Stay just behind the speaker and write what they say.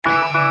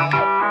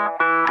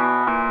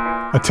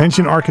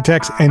Attention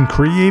architects and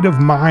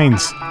creative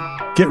minds,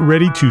 get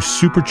ready to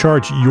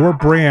supercharge your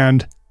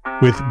brand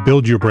with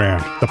Build Your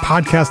Brand, the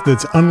podcast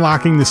that's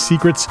unlocking the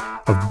secrets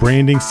of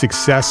branding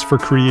success for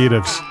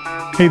creatives.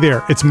 Hey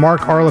there, it's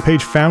Mark R.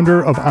 LePage,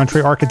 founder of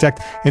Entre Architect,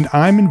 and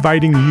I'm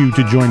inviting you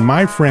to join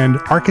my friend,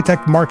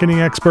 architect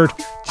marketing expert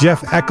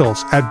Jeff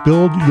Eccles at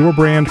Build Your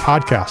Brand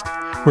podcast,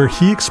 where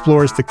he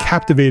explores the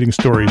captivating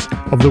stories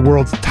of the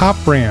world's top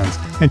brands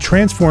and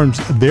transforms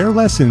their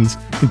lessons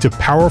into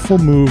powerful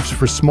moves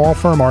for small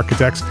firm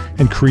architects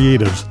and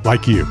creatives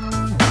like you.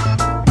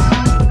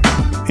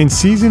 In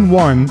Season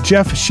 1,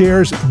 Jeff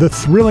shares the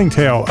thrilling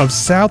tale of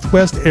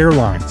Southwest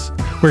Airlines,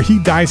 where he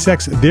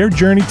dissects their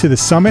journey to the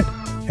summit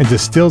and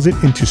distills it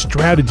into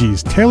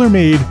strategies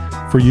tailor-made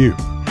for you.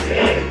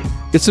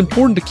 It's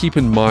important to keep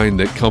in mind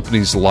that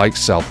companies like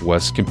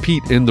Southwest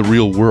compete in the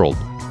real world,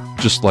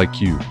 just like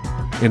you,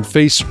 and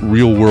face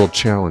real-world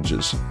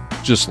challenges,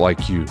 just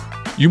like you.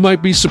 You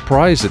might be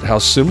surprised at how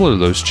similar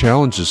those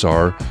challenges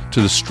are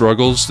to the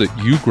struggles that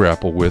you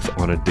grapple with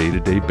on a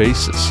day-to-day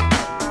basis.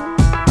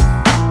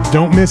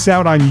 Don't miss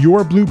out on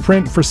your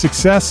blueprint for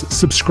success.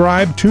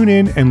 Subscribe, tune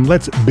in, and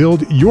let's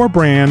build your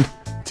brand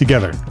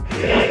together.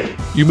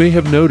 You may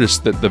have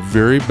noticed that the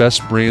very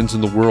best brands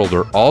in the world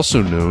are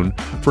also known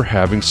for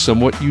having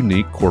somewhat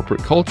unique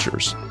corporate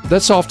cultures.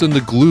 That's often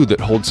the glue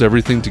that holds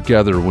everything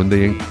together when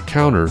they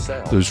encounter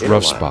those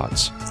rough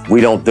spots.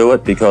 We don't do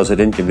it because it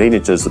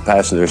inconveniences the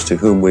passengers to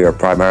whom we are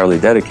primarily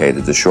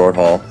dedicated, the short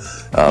haul,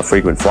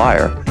 frequent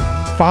flyer.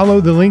 Follow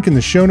the link in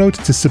the show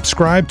notes to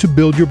subscribe to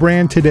Build Your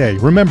Brand today.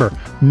 Remember,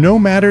 no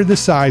matter the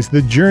size,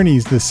 the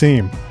journey's the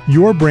same.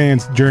 Your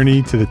brand's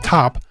journey to the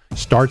top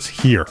starts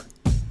here.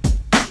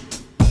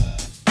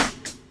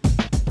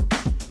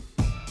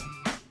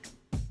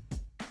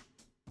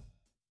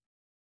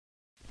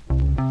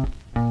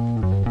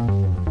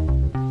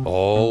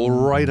 All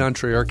right,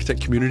 Entre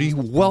Architect community,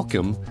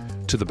 welcome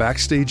to the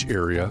backstage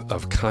area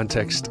of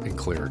Context and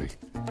Clarity.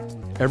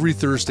 Every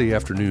Thursday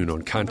afternoon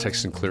on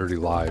Context and Clarity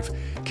Live,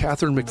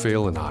 Catherine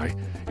McPhail and I,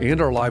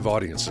 and our live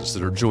audiences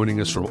that are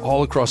joining us from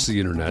all across the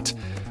internet,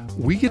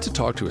 we get to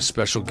talk to a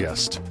special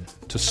guest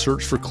to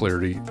search for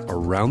clarity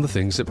around the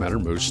things that matter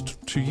most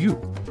to you,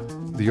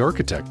 the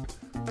architect,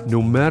 no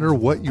matter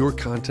what your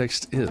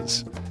context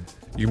is.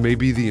 You may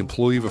be the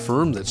employee of a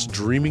firm that's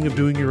dreaming of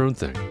doing your own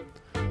thing.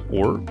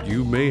 Or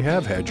you may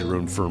have had your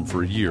own firm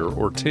for a year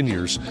or 10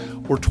 years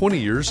or 20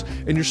 years,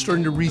 and you're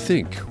starting to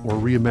rethink or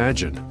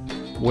reimagine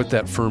what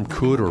that firm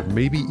could or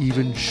maybe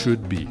even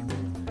should be.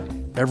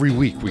 Every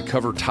week we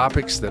cover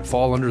topics that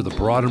fall under the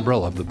broad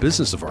umbrella of the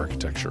business of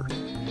architecture,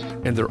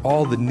 and they're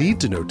all the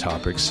need-to-know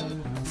topics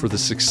for the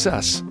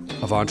success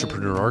of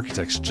entrepreneur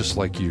architects just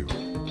like you.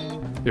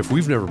 If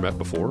we've never met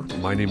before,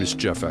 my name is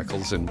Jeff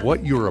Eccles, and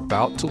what you're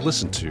about to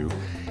listen to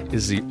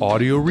is the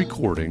audio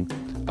recording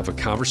of a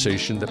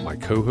conversation that my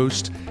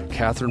co-host,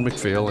 Catherine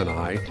McPhail, and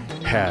I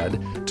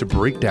had to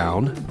break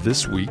down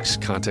this week's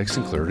Context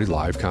and Clarity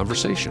Live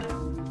conversation.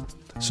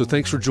 So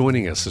thanks for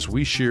joining us as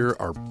we share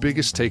our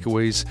biggest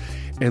takeaways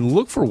and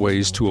look for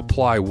ways to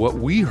apply what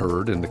we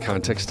heard in the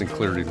Context and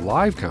Clarity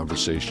Live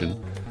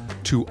conversation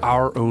to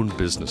our own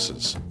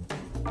businesses.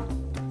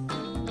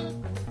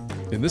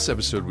 In this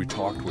episode, we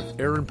talked with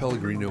Aaron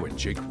Pellegrino and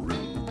Jake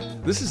Rudin.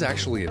 This is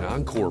actually an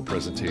encore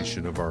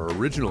presentation of our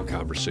original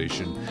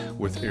conversation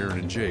with Aaron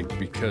and Jake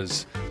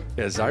because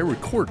as I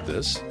record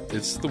this,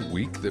 it's the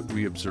week that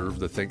we observe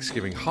the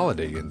Thanksgiving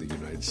holiday in the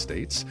United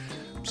States,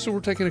 so we're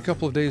taking a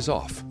couple of days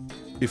off.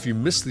 If you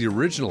missed the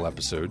original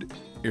episode,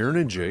 Aaron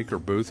and Jake are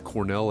both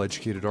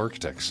Cornell-educated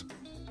architects.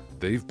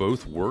 They've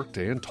both worked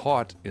and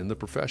taught in the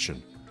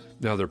profession.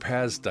 Now their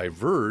paths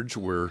diverge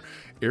where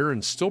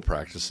Aaron still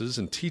practices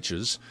and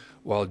teaches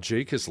while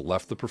Jake has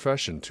left the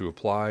profession to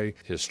apply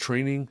his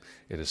training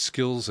and his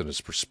skills and his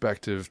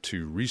perspective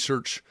to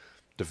research,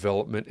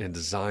 development, and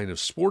design of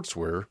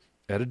sportswear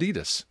at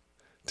Adidas.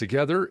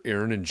 Together,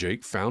 Aaron and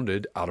Jake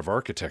founded Out of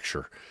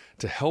Architecture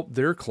to help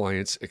their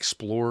clients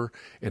explore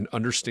and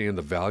understand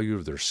the value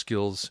of their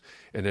skills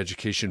and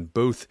education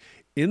both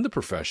in the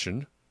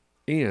profession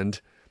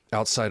and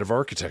outside of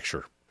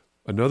architecture.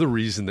 Another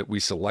reason that we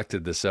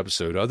selected this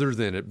episode, other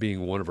than it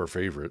being one of our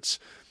favorites,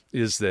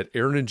 is that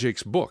Aaron and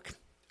Jake's book,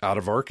 Out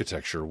of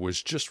Architecture,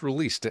 was just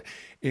released,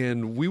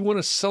 and we want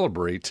to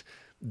celebrate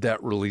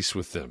that release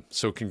with them.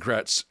 So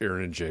congrats,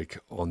 Aaron and Jake,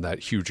 on that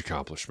huge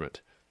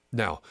accomplishment.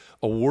 Now,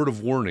 a word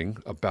of warning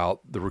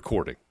about the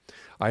recording.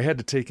 I had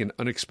to take an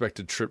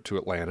unexpected trip to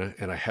Atlanta,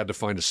 and I had to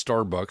find a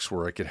Starbucks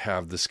where I could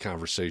have this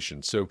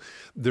conversation. So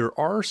there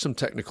are some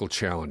technical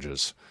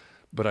challenges,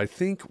 but I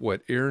think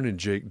what Aaron and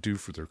Jake do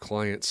for their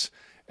clients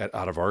at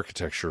Out of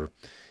Architecture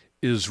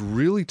is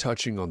really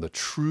touching on the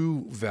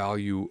true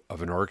value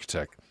of an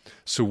architect.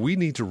 So we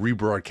need to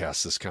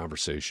rebroadcast this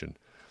conversation.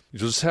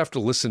 You'll just have to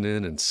listen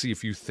in and see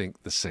if you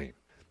think the same.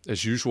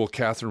 As usual,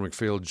 Catherine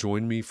McPhail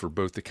joined me for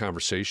both the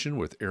conversation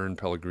with Aaron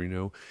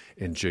Pellegrino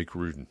and Jake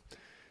Rudin.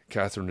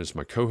 Catherine is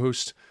my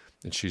co-host,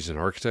 and she's an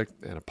architect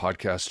and a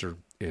podcaster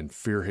in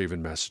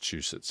Fairhaven,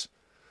 Massachusetts.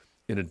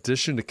 In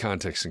addition to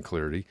Context and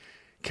Clarity,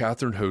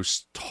 Catherine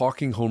hosts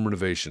Talking Home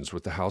Renovations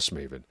with the House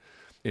Maven,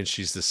 and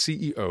she's the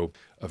CEO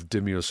of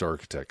Demios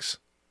Architects.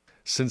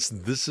 Since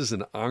this is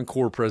an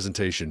encore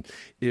presentation,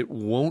 it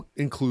won't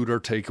include our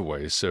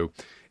takeaways, so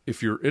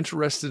if you're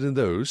interested in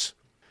those,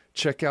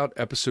 check out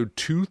episode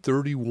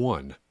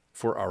 231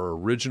 for our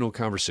original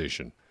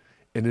conversation.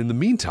 And in the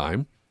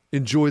meantime,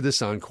 enjoy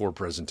this encore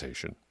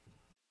presentation.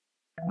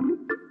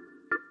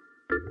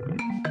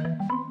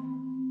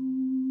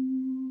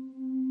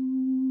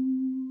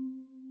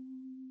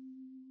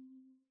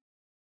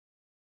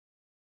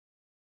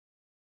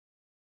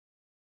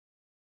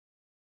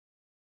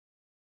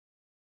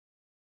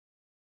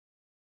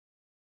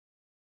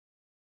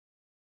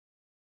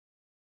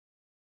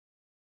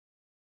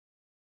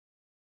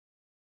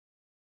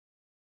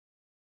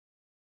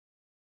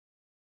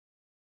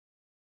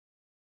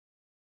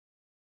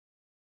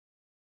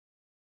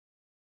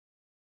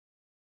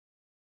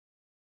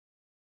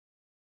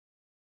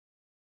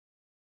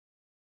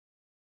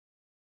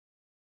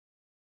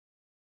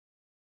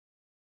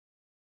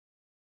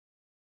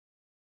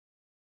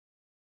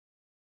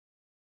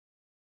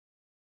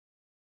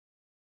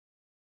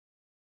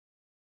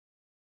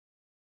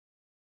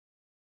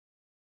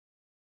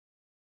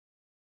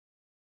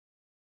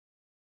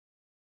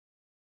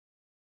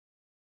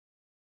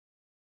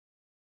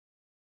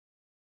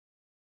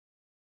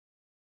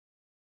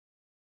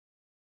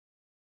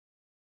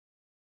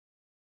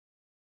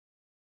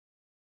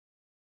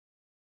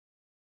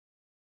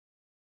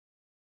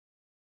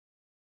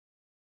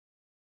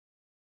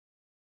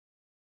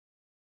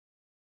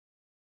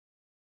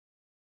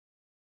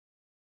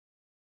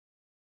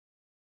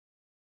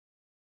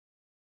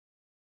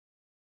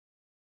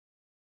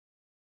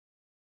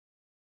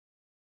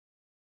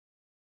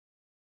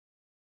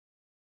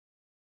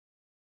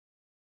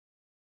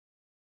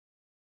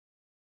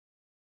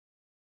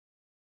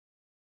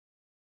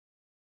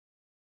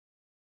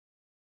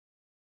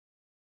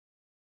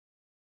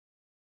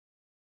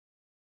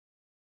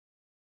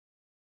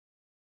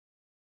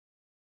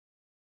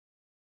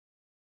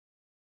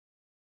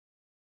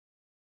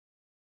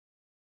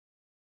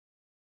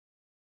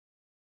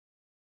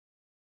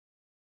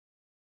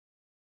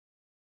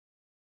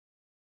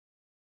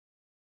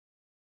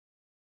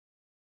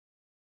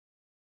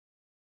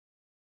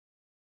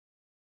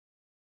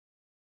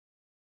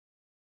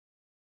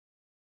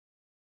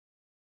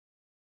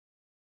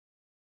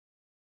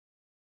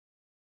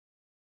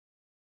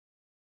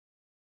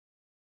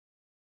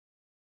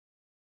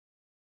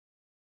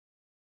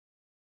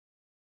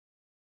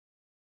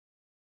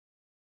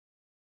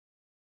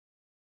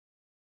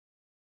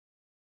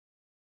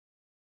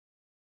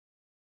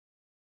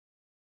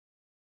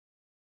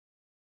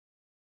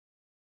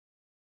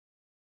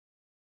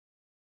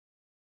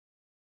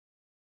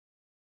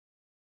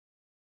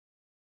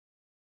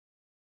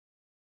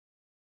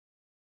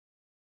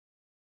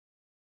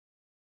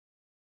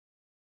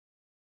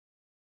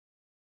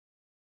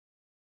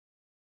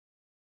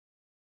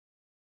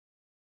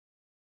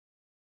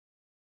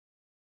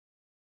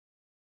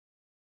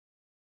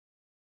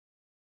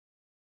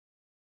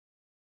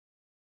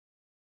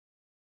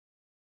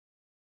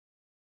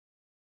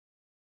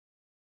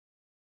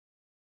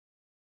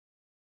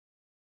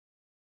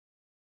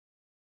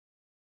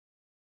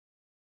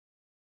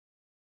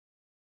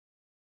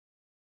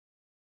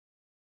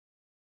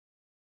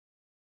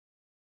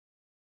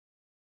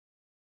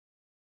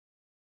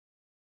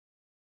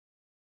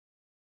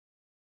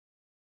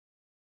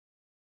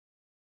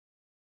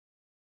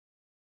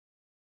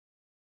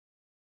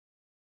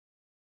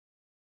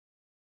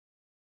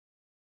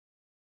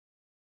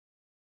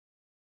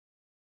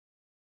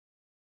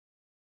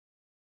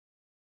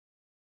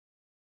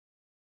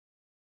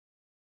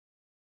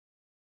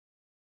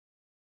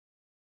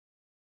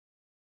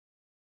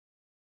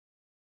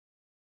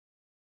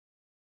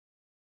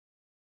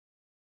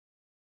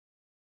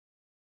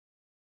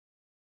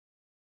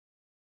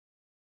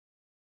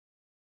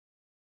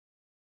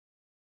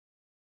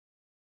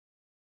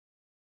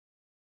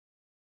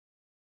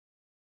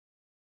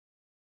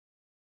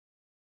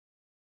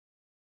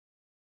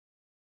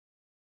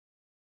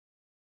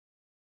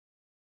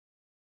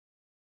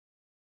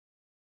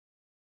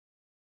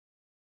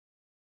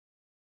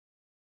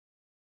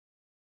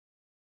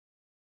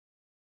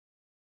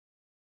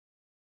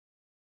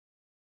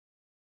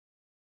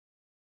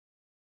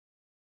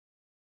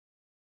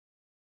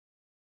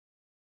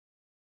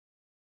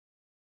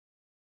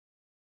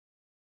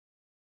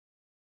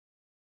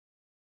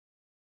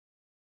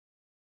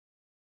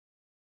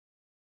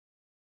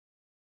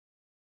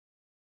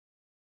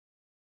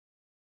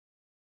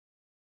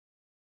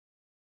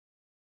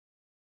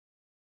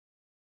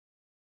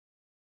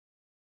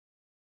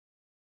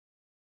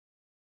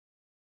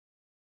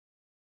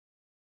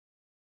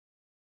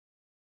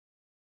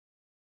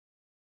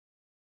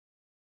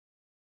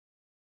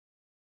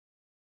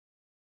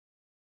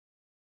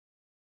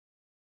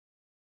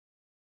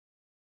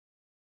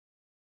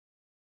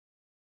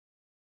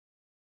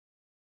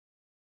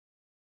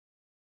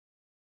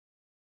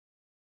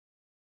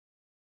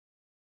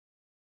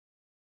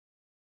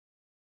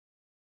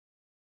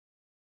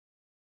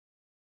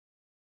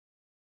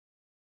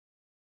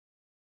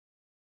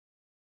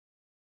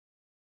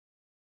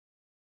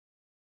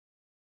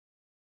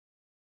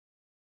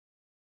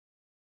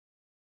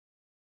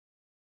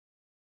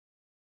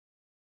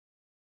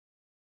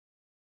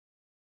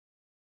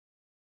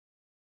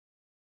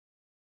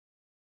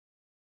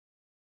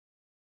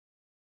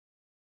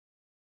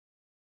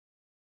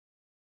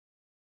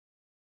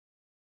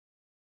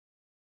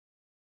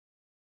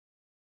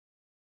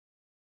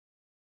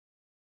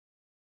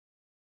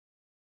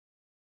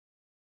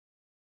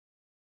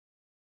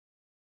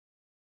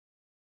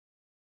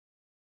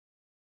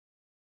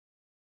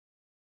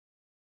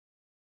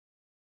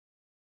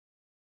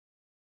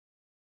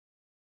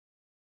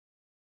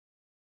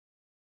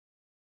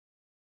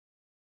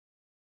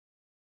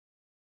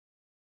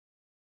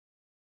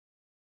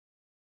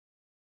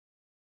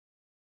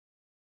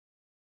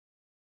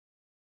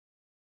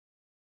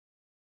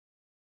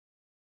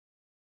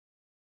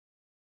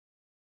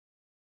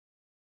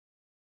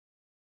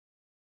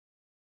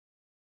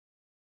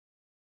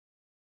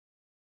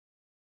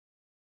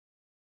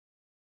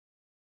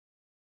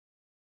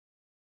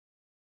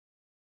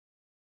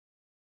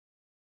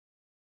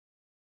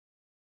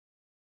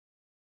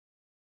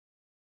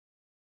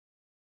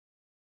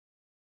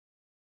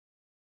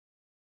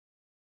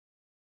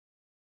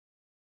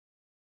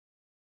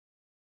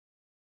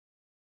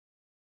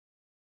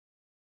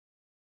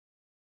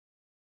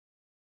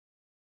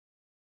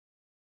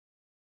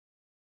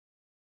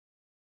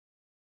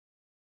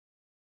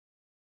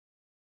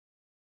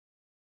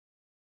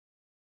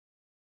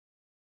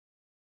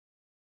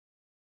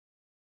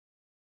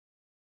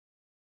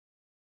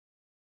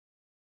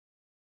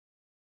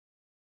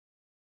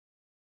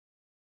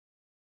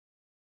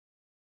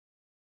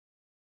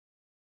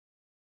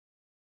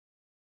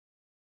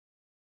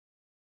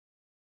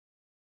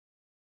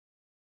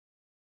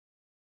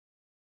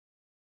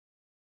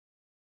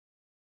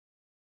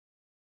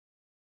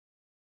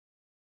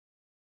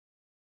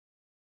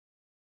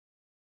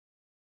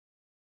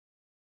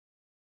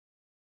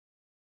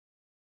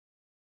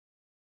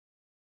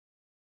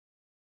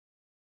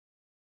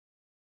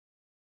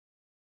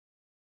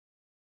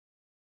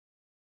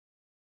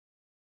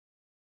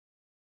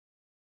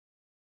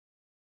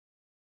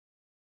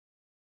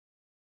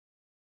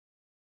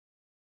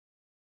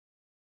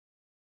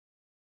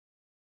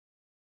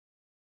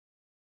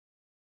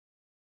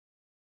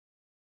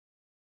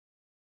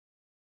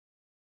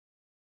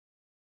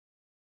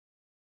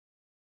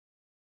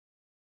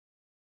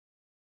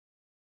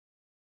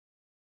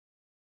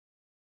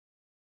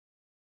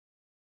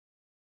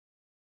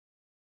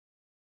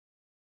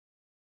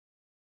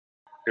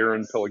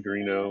 Aaron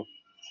Pellegrino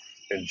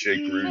and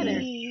Jake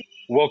Rudy.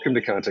 Welcome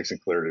to Context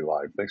and Clarity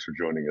Live. Thanks for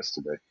joining us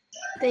today.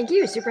 Thank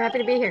you. Super happy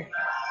to be here.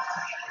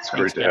 It's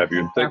great to have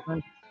you.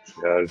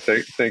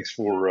 Thanks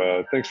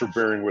for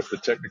bearing with the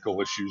technical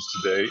issues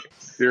today.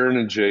 Aaron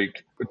and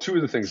Jake, two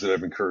of the things that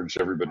I've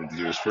encouraged everybody to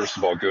do is, first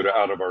of all, go to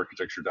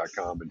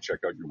outofarchitecture.com and check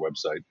out your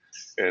website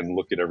and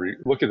look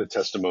at the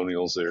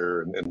testimonials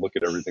there and look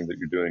at everything that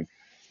you're doing.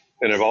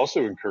 And I've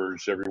also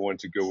encouraged everyone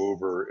to go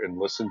over and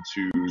listen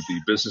to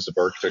the Business of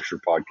Architecture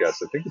podcast.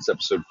 I think it's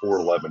episode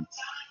 411,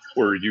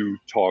 where you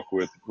talk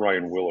with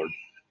Ryan Willard,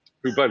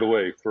 who, by the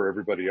way, for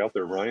everybody out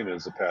there, Ryan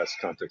is a past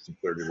Context and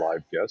Clarity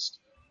Live guest.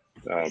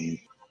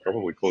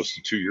 Probably close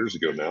to 2 years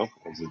ago now,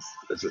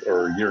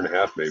 or a year and a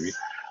half maybe.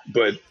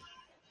 But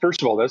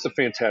first of all, that's a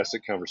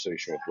fantastic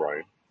conversation with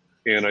Ryan.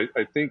 And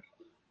I think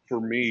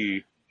for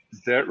me,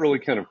 that really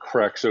kind of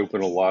cracks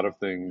open a lot of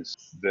things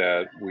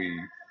that we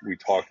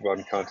talked about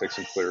in Context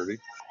and Clarity.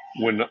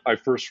 When I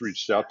first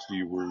reached out to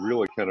you, we were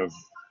really kind of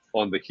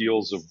on the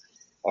heels of,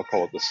 I'll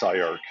call it the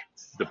SciArc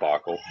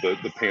debacle,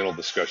 the panel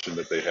discussion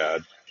that they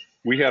had.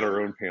 We had our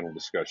own panel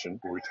discussion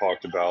where we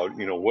talked about,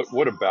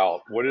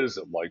 what is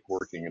it like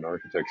working in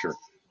architecture?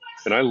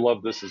 And I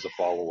love this as a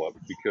follow-up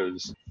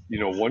because,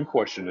 one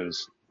question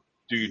is,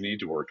 do you need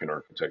to work in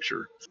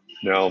architecture?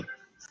 Now,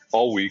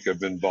 all week I've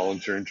been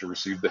volunteering to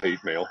receive the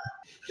hate mail.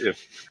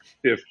 If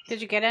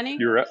Did you get any?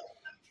 You're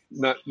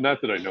not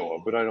that I know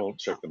of, but I don't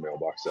check the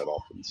mailbox that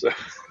often. So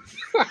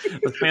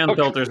the spam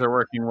filters are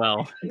working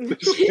well.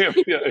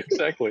 Yeah,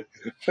 exactly.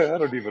 I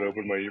don't even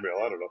open my email.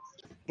 I don't know.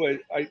 But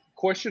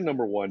question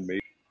number one,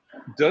 maybe,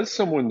 does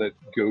someone that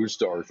goes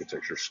to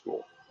architecture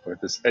school, right,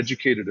 that's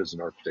educated as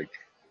an architect,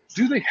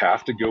 do they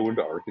have to go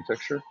into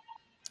architecture?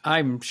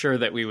 I'm sure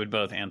that we would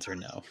both answer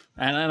no.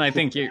 And I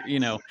think,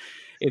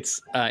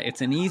 it's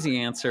an easy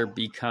answer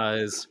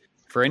because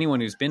for anyone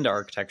who's been to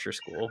architecture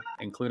school,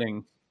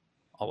 including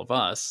all of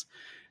us,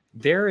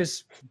 there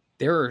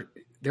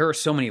are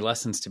so many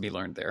lessons to be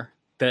learned there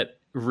that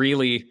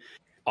really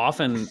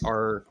often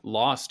are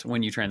lost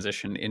when you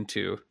transition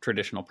into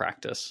traditional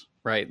practice,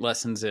 right?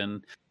 Lessons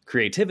in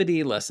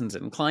creativity, lessons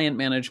in client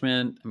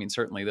management. I mean,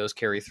 certainly those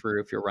carry through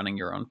if you're running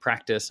your own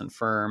practice and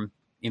firm,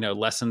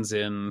 lessons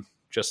in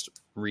just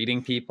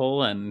reading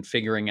people and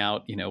figuring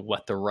out,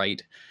 what the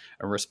right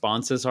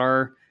responses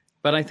are.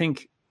 But I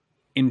think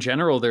in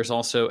general, there's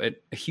also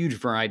a huge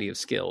variety of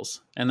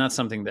skills. And that's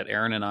something that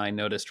Aaron and I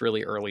noticed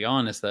really early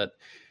on, is that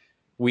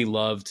we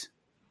loved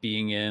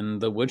being in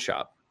the wood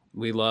shop.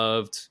 We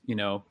loved,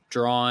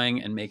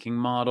 drawing and making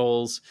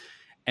models.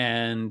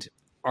 And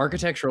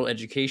architectural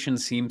education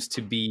seems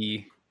to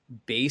be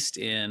based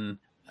in,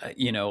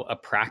 a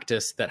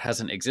practice that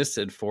hasn't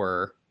existed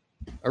for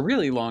a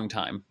really long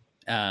time,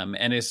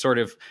 and is sort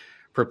of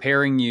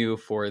preparing you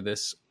for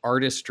this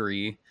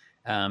artistry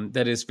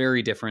that is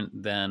very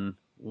different than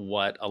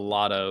what a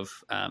lot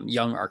of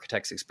young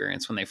architects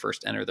experience when they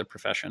first enter the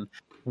profession.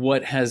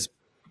 What has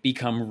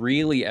become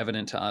really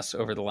evident to us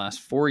over the last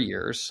 4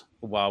 years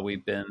while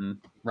we've been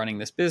running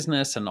this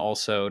business and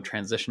also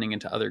transitioning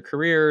into other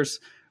careers,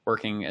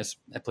 working at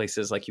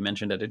places like you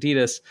mentioned at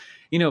Adidas,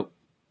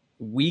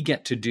 we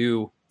get to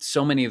do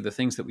so many of the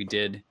things that we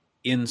did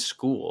in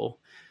school,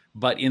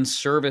 but in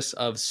service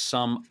of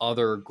some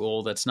other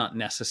goal that's not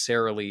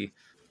necessarily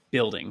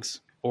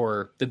buildings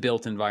or the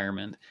built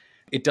environment.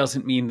 It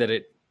doesn't mean that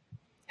it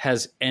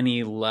has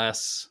any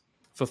less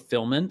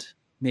fulfillment,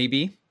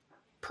 maybe,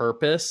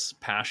 purpose,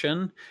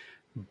 passion,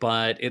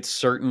 but it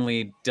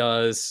certainly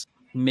does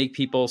make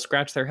people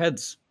scratch their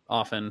heads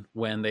often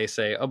when they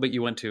say, oh, but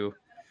you went to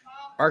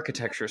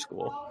architecture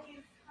school.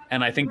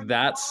 And I think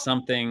that's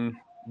something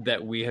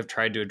that we have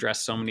tried to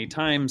address so many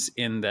times,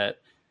 in that,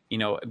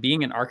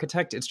 being an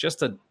architect, it's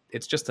just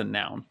a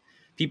noun.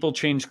 People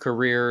change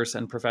careers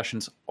and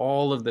professions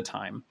all of the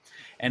time.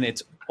 And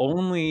it's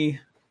only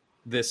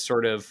this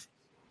sort of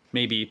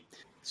maybe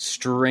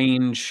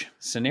strange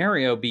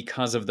scenario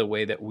because of the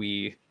way that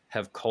we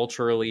have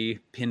culturally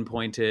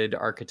pinpointed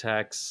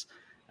architects,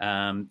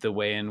 the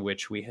way in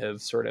which we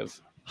have sort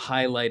of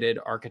highlighted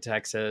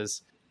architects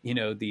as,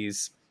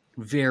 these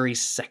very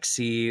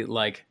sexy,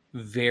 like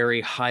very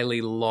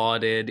highly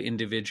lauded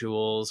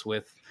individuals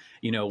with,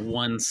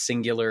 one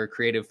singular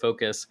creative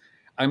focus.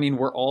 I mean,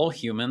 we're all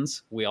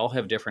humans. We all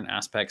have different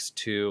aspects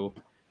to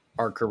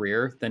our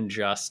career than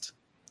just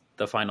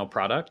the final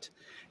product.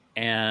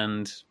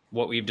 And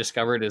what we've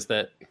discovered is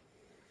that,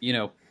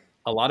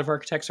 a lot of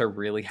architects are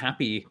really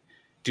happy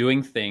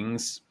doing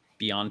things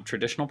beyond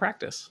traditional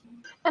practice.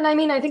 And I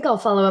mean, I think I'll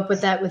follow up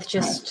with that with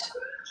just,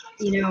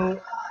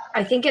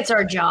 I think it's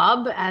our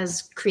job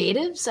as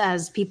creatives,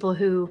 as people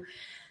who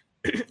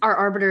are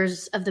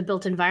arbiters of the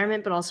built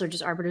environment, but also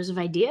just arbiters of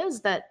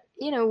ideas, that,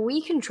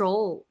 we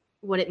control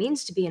what it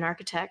means to be an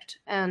architect.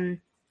 And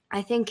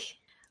I think,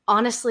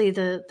 honestly,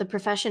 the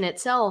profession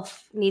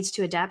itself needs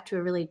to adapt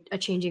to a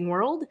changing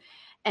world.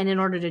 And in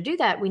order to do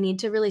that, we need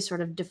to really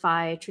sort of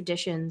defy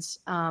traditions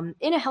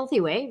in a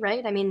healthy way,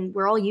 right? I mean,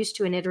 we're all used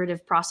to an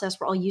iterative process.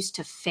 We're all used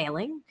to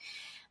failing.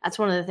 That's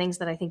one of the things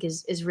that I think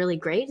is really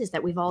great, is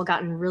that we've all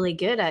gotten really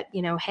good at,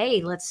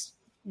 hey, let's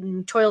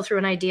toil through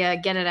an idea,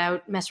 get it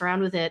out, mess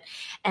around with it,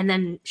 and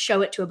then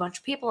show it to a bunch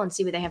of people and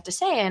see what they have to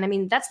say. And I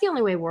mean, that's the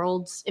only way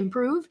worlds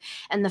improve.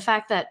 And the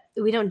fact that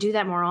we don't do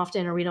that more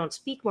often, or we don't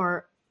speak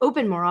more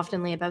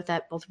oftenly about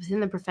that, both within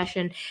the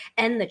profession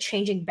and the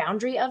changing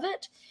boundary of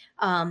it,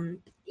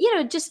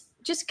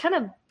 just kind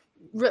of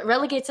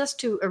relegates us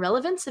to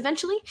irrelevance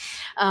eventually.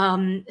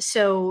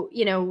 So,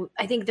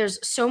 I think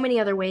there's so many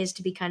other ways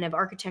to be kind of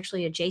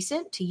architecturally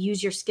adjacent, to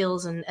use your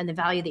skills and the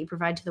value that you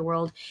provide to the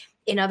world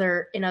in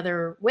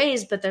other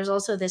ways. But there's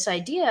also this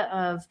idea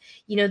of,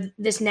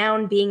 this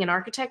noun being an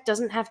architect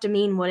doesn't have to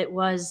mean what it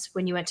was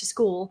when you went to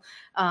school,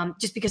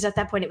 just because at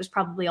that point it was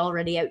probably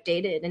already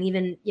outdated. And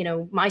even,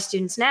 my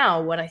students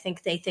now, what I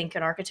think they think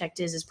an architect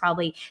is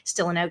probably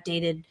still an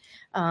outdated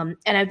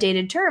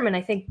term. And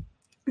I think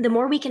the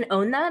more we can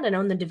own that and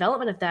own the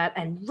development of that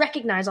and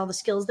recognize all the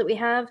skills that we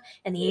have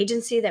and the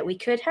agency that we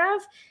could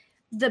have,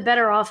 the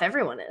better off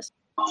everyone is.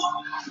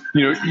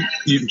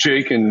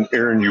 Jake and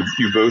Aaron, you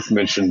both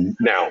mentioned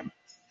noun.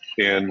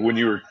 And when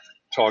you were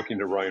talking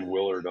to Ryan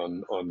Willard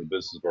on the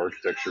business of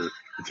architecture,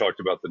 you talked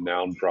about the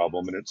noun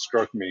problem. And it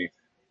struck me,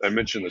 I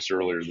mentioned this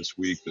earlier this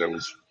week, that I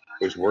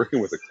was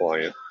working with a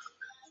client,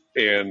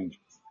 and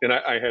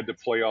I had to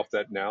play off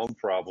that noun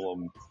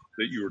problem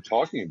that you were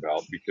talking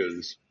about,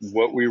 because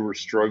what we were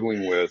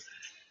struggling with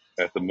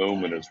at the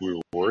moment as we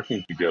were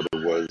working together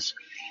was,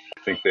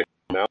 I think they had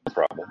a noun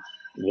problem.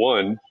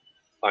 One,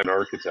 I'm an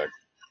architect.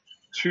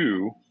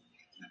 Two,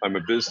 I'm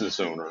a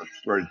business owner,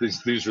 right?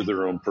 These are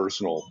their own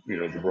personal,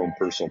 their own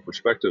personal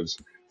perspectives.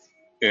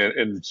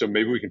 And so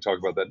maybe we can talk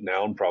about that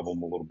noun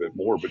problem a little bit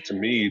more. But to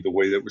me, the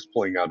way that was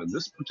playing out in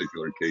this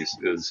particular case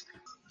is,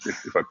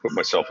 if I put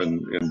myself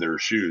in their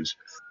shoes,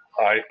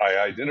 I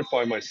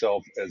identify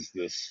myself as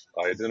this,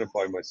 I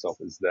identify myself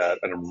as that,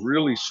 and I'm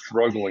really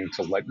struggling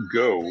to let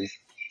go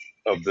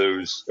of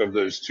those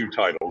two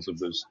titles, of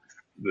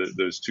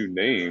those two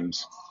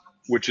names,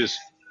 which is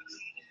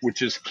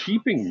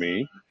keeping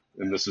me,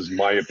 and this is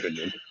my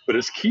opinion, but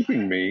it's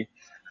keeping me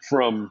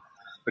from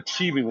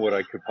achieving what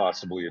I could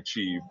possibly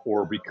achieve,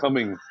 or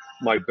becoming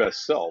my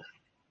best self,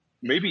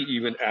 maybe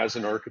even as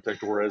an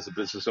architect or as a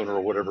business owner,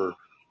 or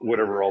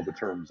whatever all the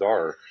terms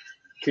are.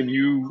 Can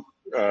you,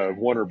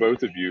 one or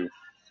both of you,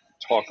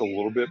 talk a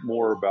little bit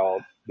more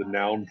about the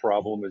noun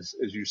problem as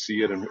you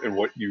see it, and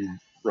what you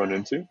run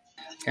into?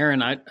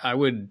 Aaron, I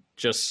would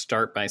just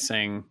start by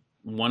saying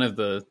one of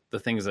the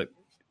things that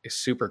is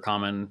super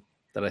common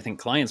that I think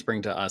clients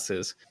bring to us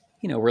is,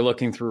 we're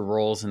looking through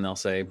roles and they'll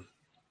say,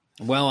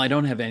 well, I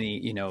don't have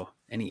any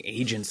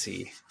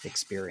agency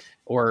experience.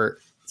 Or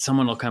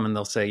someone will come and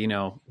they'll say,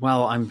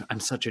 well, I'm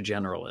such a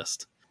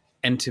generalist.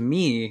 And to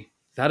me,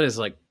 that is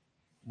like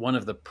one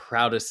of the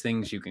proudest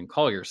things you can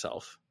call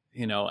yourself,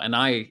 and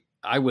I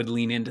would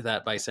lean into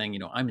that by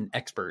saying, I'm an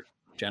expert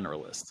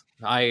generalist.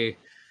 I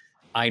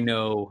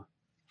know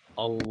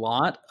a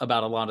lot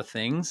about a lot of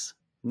things,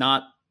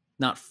 not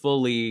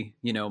fully,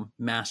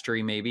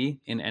 mastery maybe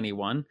in any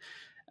one.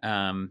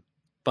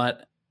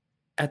 But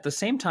at the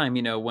same time,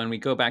 when we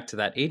go back to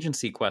that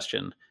agency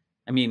question,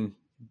 I mean,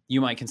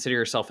 you might consider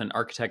yourself an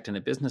architect and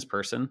a business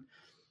person,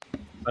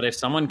 but if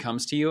someone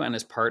comes to you and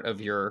as part of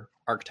your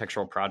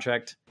architectural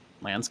project,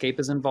 landscape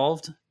is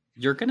involved,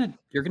 you're going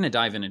to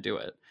dive in and do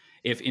it.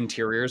 If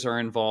interiors are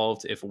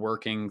involved, if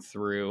working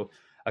through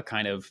a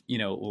kind of,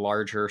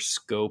 larger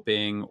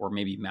scoping or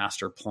maybe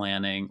master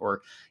planning,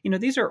 or,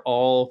 these are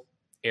all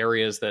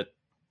areas that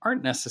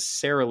aren't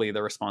necessarily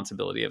the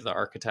responsibility of the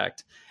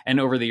architect, and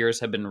over the years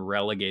have been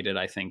relegated,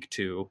 I think,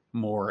 to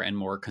more and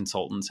more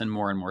consultants and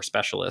more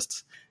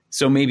specialists.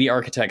 So maybe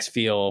architects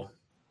feel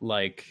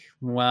like,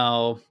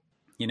 well,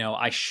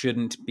 I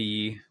shouldn't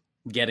be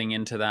getting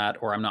into that,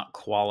 or I'm not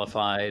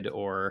qualified,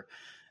 or,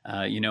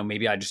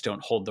 maybe I just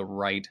don't hold the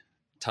right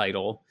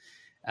title.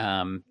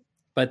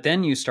 But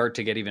then you start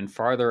to get even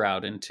farther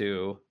out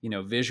into,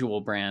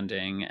 visual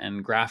branding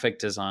and graphic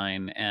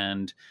design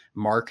and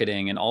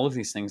marketing and all of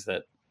these things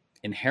that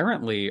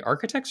inherently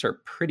architects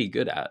are pretty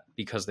good at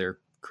because they're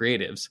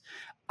creatives.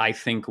 I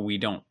think we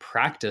don't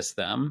practice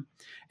them,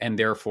 and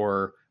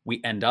therefore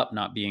we end up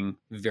not being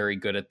very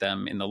good at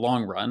them in the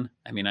long run.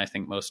 I mean, I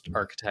think most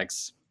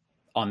architects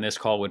on this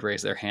call would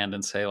raise their hand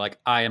and say, like,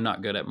 I am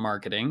not good at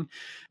marketing.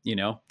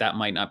 That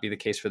might not be the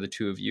case for the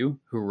two of you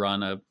who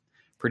run a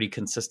pretty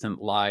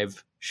consistent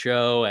live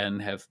show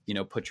and have,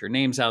 put your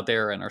names out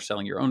there and are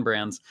selling your own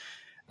brands.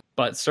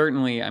 But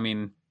certainly, I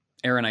mean,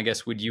 Aaron, I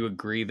guess, would you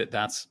agree that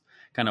that's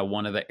kind of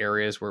one of the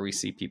areas where we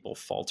see people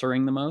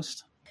faltering the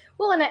most?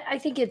 Well, and I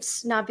think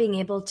it's not being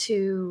able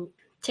to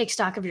take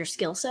stock of your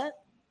skill set,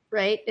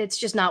 right? It's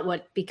just not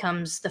what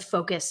becomes the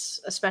focus,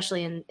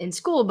 especially in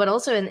school, but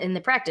also in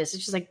the practice.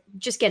 It's just like,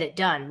 just get it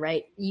done,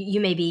 right? You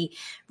may be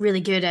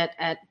really good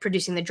at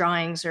producing the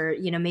drawings, or,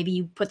 maybe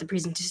you put the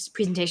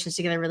presentations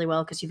together really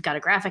well because you've got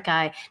a graphic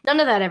eye. None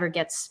of that ever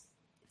gets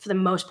for the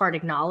most part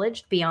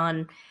acknowledged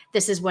beyond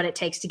this is what it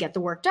takes to get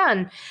the work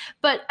done.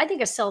 But I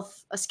think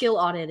a skill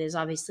audit is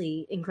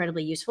obviously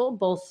incredibly useful,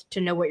 both to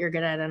know what you're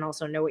good at and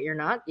also know what you're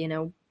not. You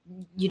know,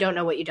 you don't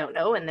know what you don't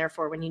know. And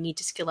therefore, when you need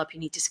to skill up, you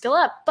need to skill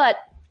up. But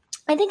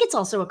I think it's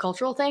also a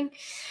cultural thing.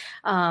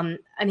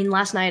 I mean,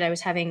 last night I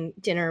was having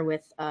dinner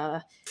with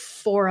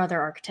 4 other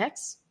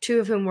architects, 2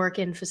 of whom work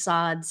in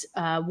facades.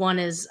 One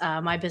is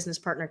my business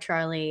partner,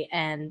 Charlie,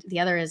 and the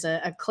other is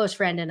a close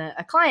friend and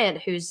a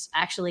client who's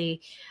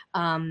actually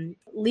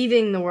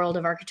leaving the world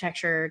of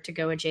architecture to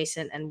go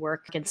adjacent and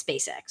work in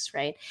SpaceX,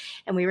 right?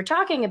 And we were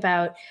talking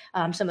about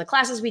some of the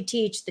classes we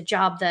teach, the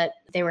job that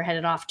they were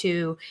headed off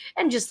to,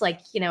 and just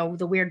like, you know,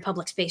 the weird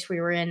public space we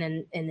were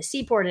in the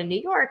Seaport in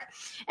New York.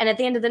 And at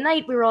the end of the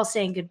night, we were all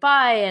saying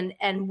goodbye.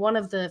 And one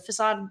of the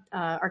facade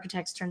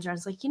architects turns around and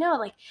is like, you know,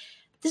 like,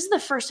 this is the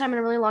first time in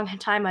a really long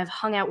time I've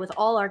hung out with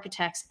all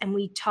architects and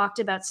we talked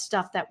about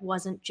stuff that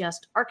wasn't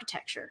just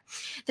architecture.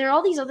 There are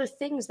all these other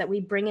things that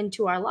we bring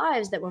into our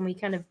lives that when we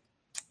kind of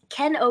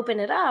can open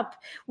it up,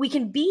 we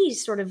can be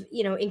sort of,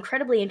 you know,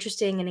 incredibly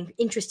interesting and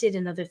interested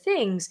in other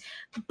things.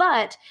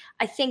 But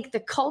I think the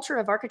culture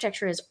of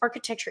architecture is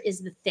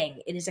the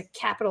thing. It is a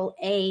capital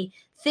A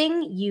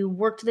thing. You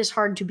worked this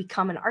hard to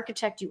become an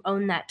architect. You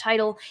own that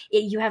title.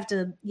 You have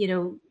to, you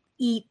know,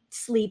 eat,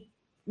 sleep,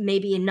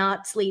 maybe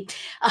not sleep,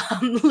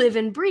 live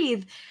and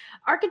breathe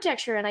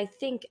architecture. And I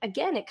think,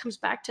 again, it comes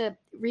back to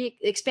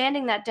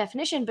expanding that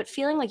definition, but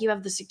feeling like you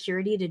have the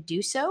security to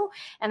do so.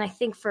 And I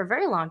think for a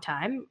very long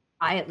time,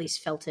 I at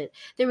least felt it,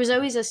 there was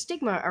always a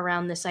stigma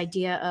around this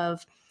idea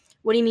of,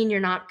 what do you mean you're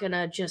not going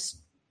to just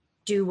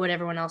do what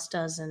everyone else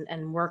does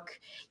and work,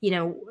 you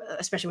know,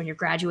 especially when you're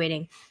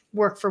graduating,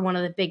 work for one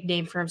of the big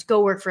name firms,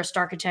 go work for a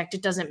Starchitect.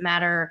 It doesn't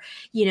matter,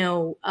 you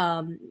know,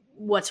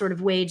 what sort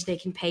of wage they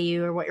can pay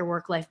you or what your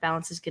work-life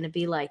balance is going to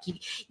be like.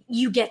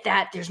 You get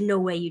that. There's no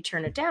way you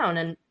turn it down.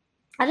 And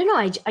I don't know.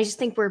 I just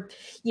think we're,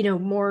 you know,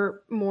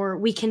 more,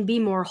 we can be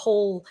more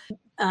whole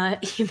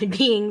human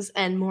beings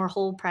and more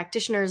whole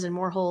practitioners and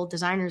more whole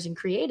designers and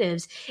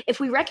creatives if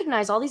we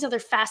recognize all these other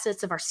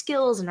facets of our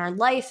skills and our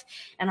life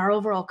and our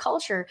overall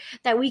culture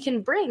that we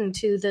can bring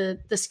to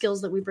the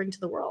skills that we bring to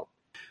the world.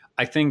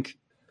 I think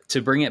to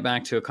bring it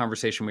back to a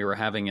conversation we were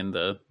having in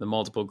the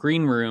multiple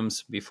green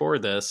rooms before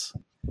this,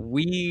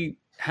 we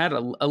had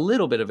a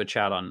little bit of a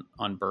chat on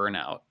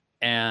burnout.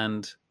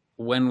 And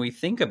when we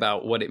think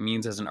about what it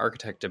means as an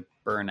architect to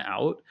burn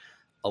out,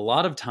 a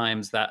lot of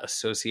times that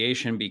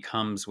association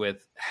becomes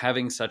with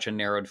having such a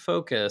narrowed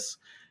focus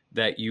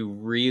that you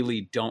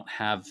really don't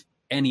have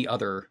any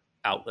other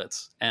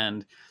outlets.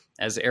 And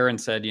as Erin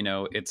said, you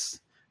know,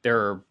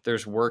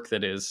 there's work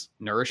that is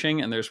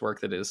nourishing and there's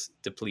work that is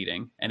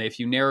depleting. And if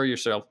you narrow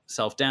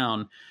yourself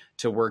down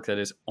to work that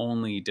is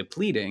only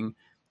depleting,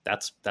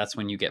 that's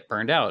when you get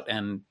burned out.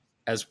 And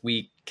as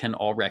we can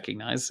all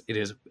recognize, it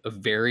is a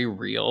very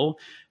real,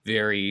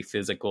 very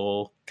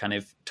physical, kind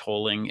of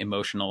tolling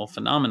emotional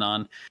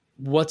phenomenon.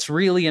 What's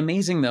really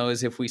amazing, though,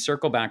 is if we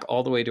circle back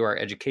all the way to our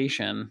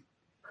education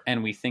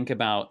and we think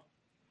about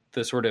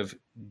the sort of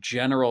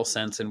general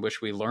sense in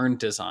which we learn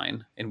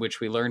design, in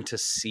which we learn to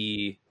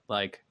see,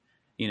 like,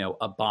 you know,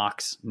 a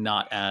box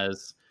not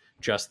as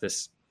just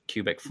this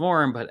cubic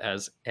form, but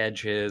as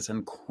edges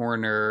and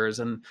corners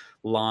and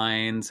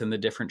lines and the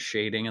different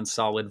shading and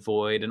solid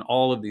void and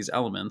all of these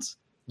elements,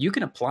 you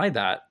can apply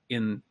that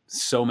in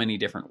so many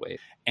different ways.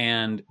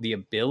 And the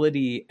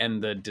ability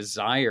and the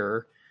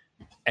desire,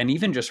 and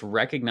even just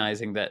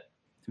recognizing that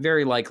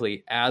very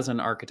likely as an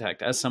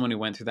architect, as someone who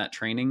went through that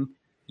training,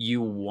 you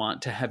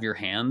want to have your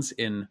hands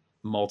in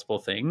multiple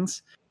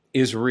things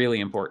is really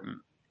important.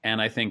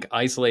 And I think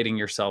isolating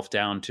yourself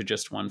down to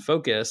just one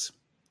focus,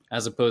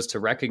 as opposed to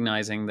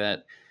recognizing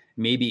that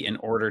maybe in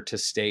order to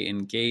stay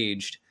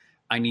engaged,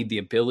 I need the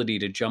ability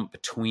to jump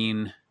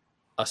between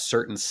a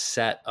certain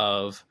set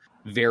of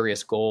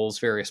various goals,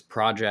 various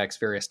projects,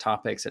 various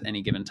topics at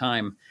any given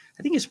time,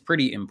 I think is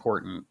pretty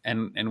important.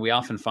 And we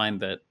often find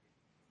that,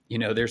 you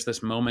know, there's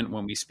this moment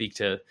when we speak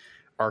to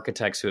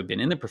architects who have been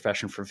in the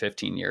profession for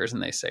 15 years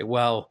and they say,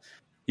 well,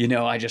 you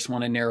know, I just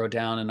want to narrow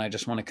down and I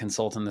just want to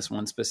consult on this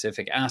one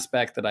specific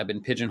aspect that I've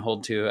been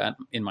pigeonholed to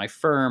in my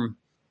firm.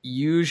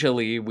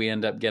 Usually we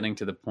end up getting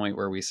to the point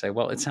where we say,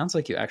 well, it sounds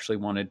like you actually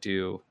want to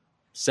do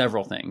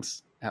several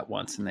things at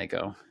once. And they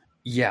go,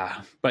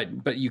 yeah,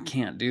 but you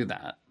can't do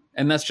that.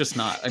 And that's just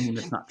not, I mean,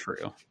 it's not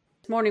true.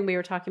 This morning we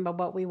were talking about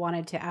what we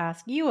wanted to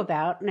ask you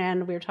about,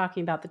 and we were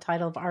talking about the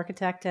title of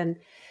architect. And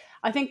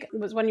I think it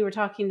was when you were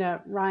talking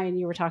to Ryan,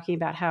 you were talking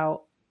about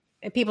how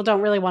people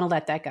don't really want to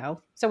let that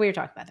go. So we were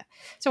talking about that.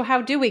 So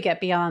how do we get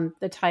beyond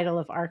the title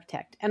of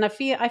architect? And I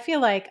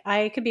feel like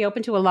I could be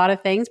open to a lot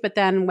of things, but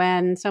then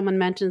when someone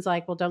mentions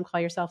like, well, don't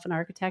call yourself an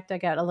architect, I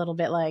get a little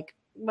bit like,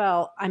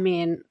 well, I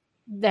mean,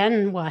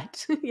 then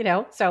what? You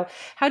know? So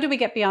how do we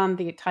get beyond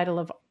the title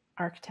of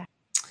architect?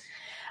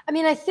 I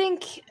mean, I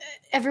think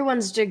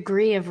everyone's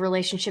degree of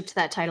relationship to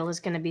that title is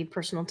going to be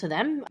personal to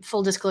them.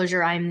 Full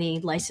disclosure, I'm the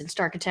licensed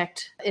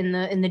architect in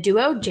the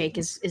duo. Jake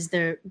is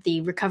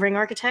the recovering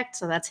architect,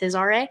 so that's his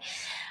RA.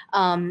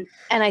 And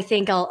I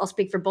think I'll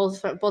speak for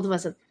both of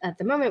us at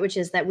the moment, which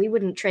is that we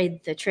wouldn't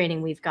trade the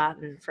training we've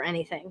gotten for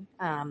anything.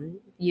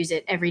 Use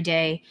it every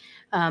day.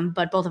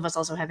 But both of us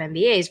also have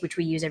MBAs, which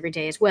we use every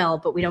day as well.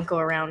 But we don't go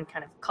around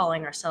kind of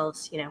calling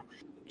ourselves,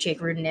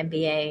 Jake Rudin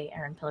MBA,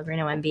 Aaron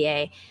Pellegrino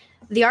MBA.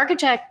 The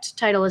architect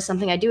title is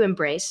something I do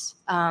embrace,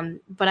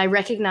 but I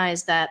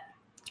recognize that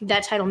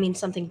title means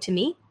something to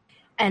me.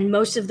 And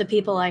most of the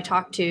people I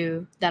talk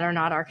to that are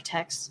not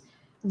architects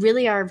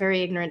really are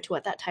very ignorant to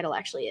what that title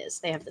actually is.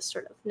 They have this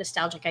sort of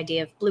nostalgic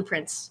idea of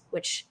blueprints,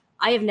 which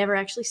I have never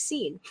actually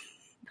seen.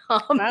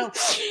 Wow.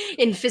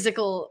 In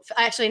physical,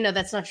 actually, no,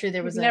 that's not true.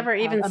 There was never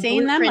even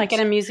seen them, like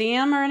in a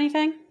museum or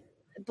anything?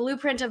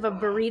 Blueprint of a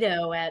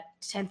burrito at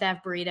 10th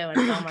Ave Burrito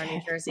in Belmar,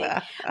 New Jersey.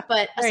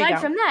 But aside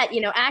from that,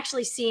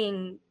 actually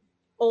seeing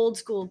old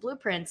school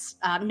blueprints,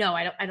 no,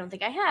 I don't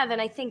think I have.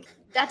 And I think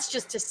that's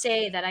just to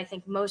say that I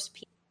think most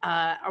people,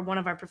 or one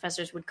of our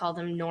professors would call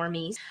them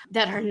normies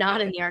that are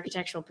not in the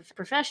architectural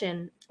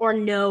profession or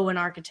know an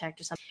architect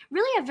or something,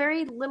 really have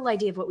very little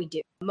idea of what we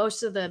do.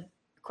 Most of the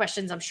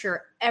questions I'm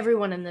sure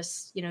everyone in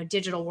this,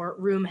 digital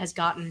room has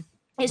gotten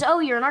is, oh,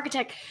 you're an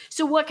architect.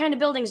 So what kind of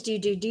buildings do you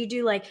do? Do you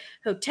do like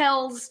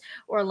hotels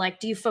or like,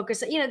 do you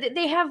focus,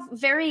 they have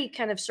very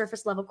kind of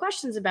surface level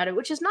questions about it,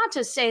 which is not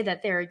to say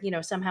that they're,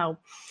 somehow,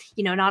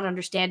 not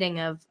understanding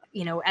of,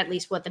 at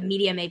least what the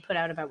media may put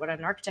out about what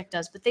an architect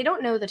does, but they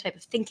don't know the type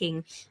of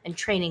thinking and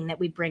training that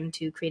we bring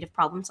to creative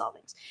problem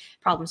solving.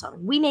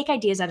 We make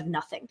ideas out of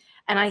nothing.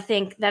 And I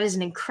think that is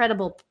an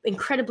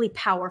incredibly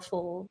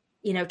powerful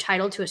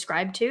title to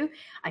ascribe to.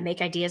 I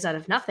make ideas out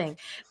of nothing,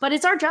 but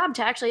it's our job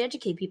to actually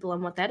educate people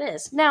on what that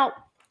is. Now,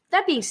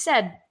 that being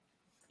said,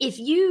 if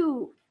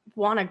you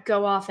want to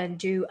go off and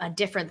do a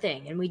different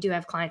thing, and we do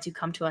have clients who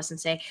come to us and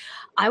say,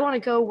 I want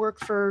to go work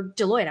for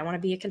Deloitte, I want to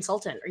be a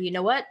consultant, or you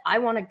know what, I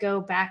want to go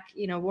back,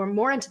 we're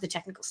more into the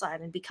technical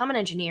side and become an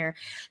engineer,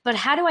 but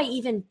how do I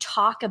even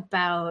talk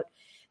about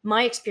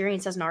my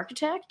experience as an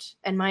architect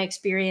and my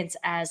experience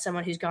as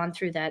someone who's gone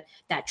through that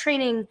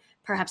training,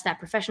 perhaps that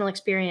professional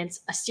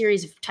experience, a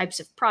series of types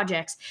of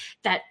projects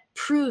that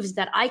proves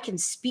that I can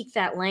speak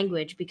that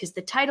language, because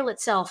the title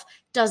itself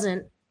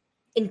doesn't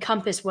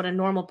encompass what a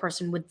normal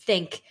person would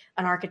think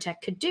an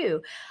architect could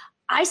do.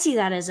 I see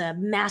that as a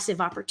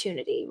massive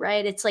opportunity,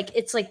 right? It's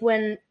like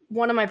when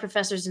one of my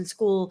professors in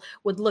school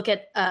would look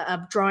at a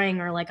drawing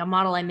or like a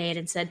model I made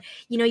and said,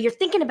 you're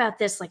thinking about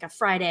this like a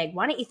fried egg.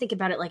 Why don't you think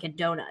about it like a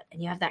donut?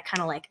 And you have that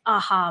kind of like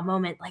aha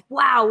moment, like,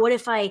 wow, what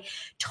if I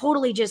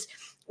totally just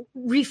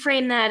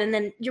reframe that? And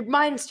then your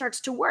mind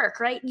starts to work,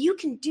 right? You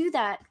can do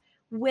that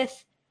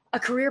with a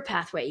career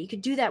pathway. You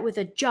could do that with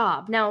a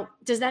job. Now,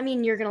 does that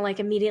mean you're going to like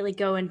immediately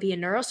go and be a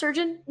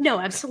neurosurgeon? No,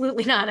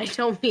 absolutely not. I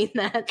don't mean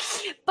that.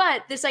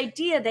 But this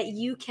idea that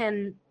you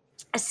can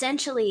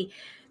essentially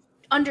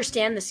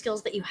understand the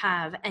skills that you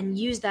have and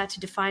use that to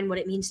define what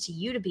it means to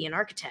you to be an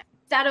architect,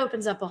 that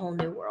opens up a whole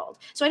new world.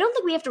 So I don't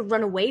think we have to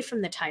run away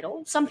from the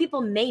title. Some people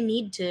may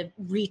need to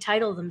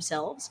retitle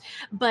themselves,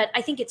 but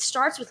I think it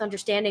starts with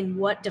understanding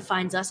what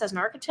defines us as an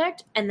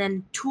architect and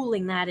then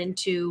tooling that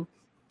into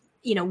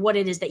what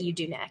it is that you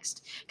do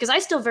next. Because I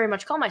still very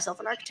much call myself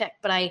an architect,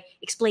 but I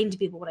explain to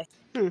people what I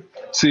think.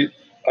 See,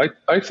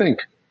 I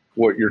think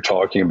what you're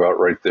talking about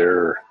right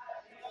there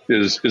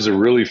is a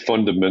really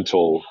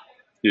fundamental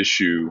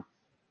issue,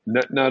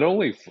 not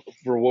only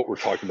for what we're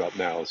talking about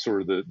now,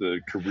 sort of the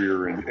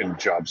career and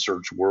job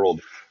search world,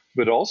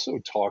 but also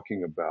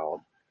talking about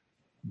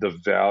the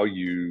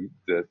value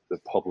that the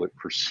public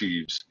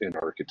perceives in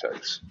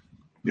architects.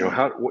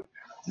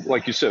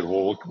 Like you said,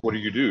 well, what do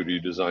you do? Do you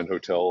design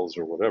hotels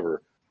or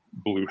whatever?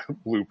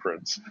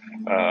 Blueprints,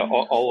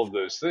 all of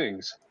those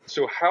things.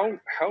 So how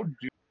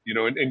do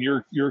and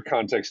your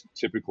context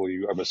typically,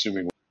 I'm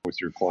assuming with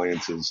your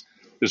clients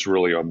is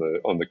really on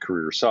the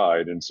career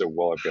side, and so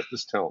I've got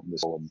this talent,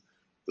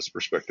 this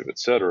perspective, et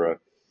cetera,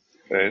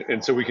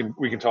 and so we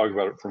can talk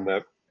about it from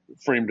that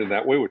framed in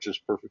that way, which is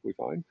perfectly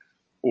fine.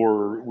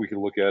 Or we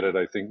can look at it,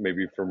 I think,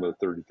 maybe from a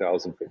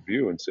 30,000 foot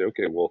view and say,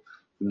 okay, well,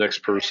 the next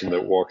person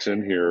that walks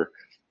in here,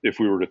 if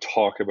we were to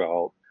talk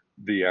about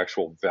the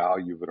actual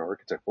value of an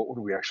architect, what would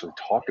we actually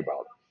talk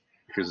about?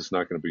 Because it's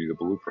not going to be the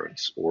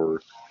blueprints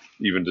or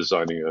even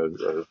designing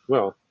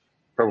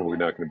probably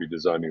not going to be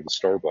designing the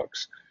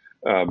Starbucks.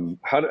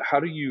 How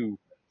do you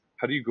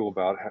go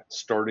about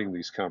starting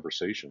these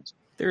conversations?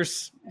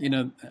 There's,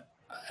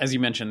 as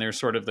you mentioned, there's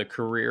sort of the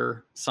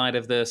career side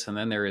of this, and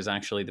then there is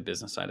actually the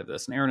business side of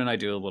this. And Aaron and I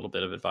do a little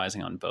bit of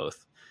advising on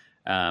both.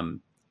 On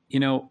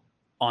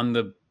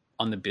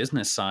the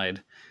business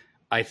side,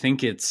 I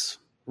think it's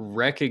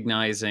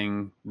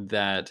recognizing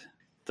that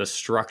the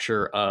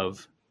structure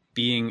of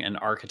being an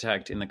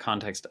architect in the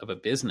context of a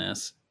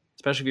business,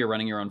 especially if you're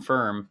running your own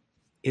firm,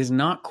 is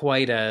not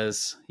quite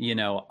as,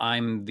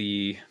 I'm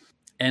the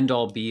end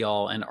all be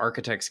all and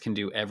architects can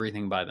do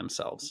everything by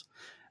themselves.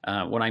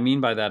 What I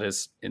mean by that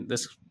is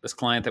this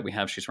client that we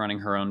have, she's running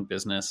her own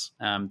business.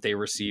 They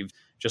received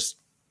just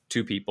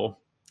 2 people,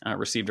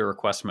 received a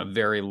request from a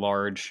very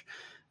large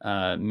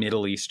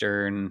Middle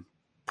Eastern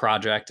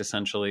project,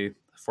 essentially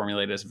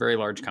formulated as a very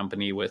large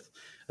company with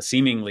a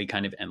seemingly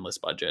kind of endless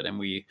budget. And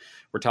we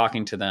were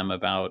talking to them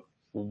about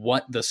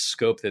what the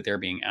scope that they're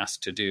being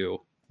asked to do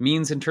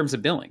means in terms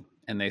of billing.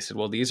 And they said,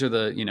 well, these are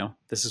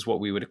this is what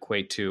we would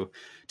equate to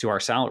our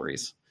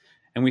salaries.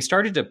 And we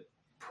started to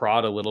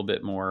prod a little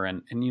bit more.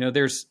 And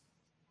there's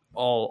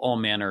all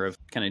manner of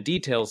kind of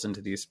details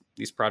into these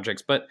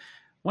projects. But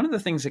one of the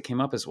things that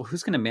came up is, well,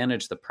 who's going to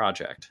manage the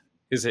project?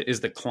 Is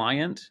the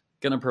client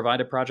going to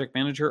provide a project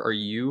manager? Are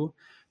you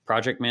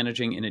project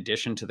managing in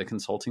addition to the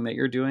consulting that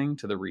you're doing,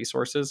 to the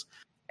resources?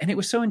 And it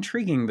was so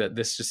intriguing that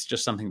this is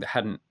just something that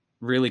hadn't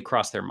really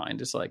crossed their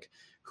mind. It's like,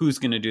 who's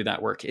going to do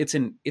that work? It's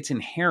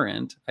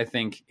inherent, I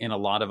think, in a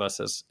lot of us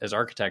as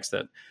architects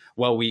that,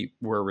 well,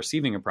 we're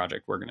receiving a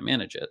project, we're going to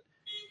manage it.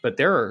 But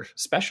there are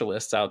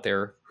specialists out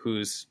there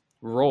whose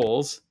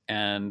roles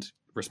and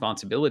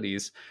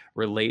responsibilities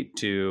relate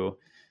to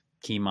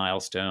key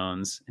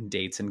milestones and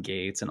dates and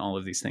gates and all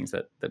of these things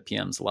that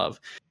PMs love.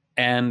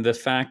 And the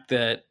fact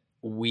that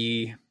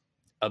we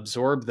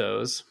absorb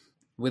those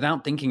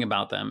without thinking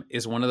about them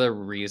is one of the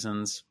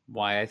reasons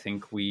why I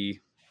think we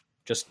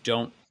just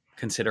don't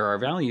consider our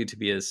value to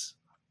be as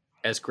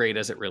great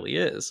as it really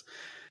is.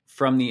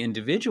 From the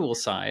individual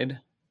side,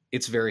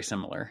 it's very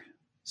similar.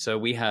 So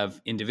we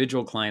have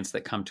individual clients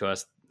that come to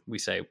us. We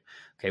say,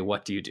 okay,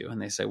 what do you do?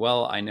 And they say,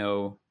 well, I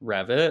know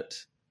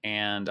Revit,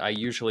 and I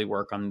usually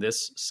work on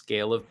this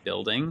scale of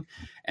building,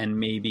 and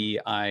maybe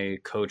I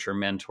coach or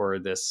mentor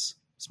this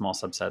small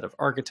subset of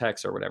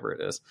architects or whatever it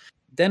is.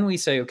 Then we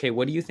say, okay,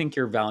 what do you think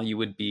your value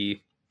would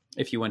be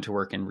if you went to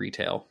work in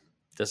retail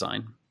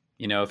design?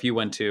 If you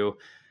went to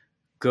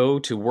go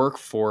to work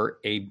for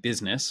a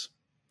business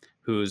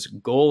whose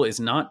goal is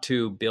not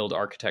to build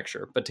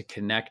architecture, but to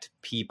connect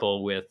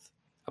people with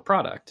a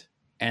product.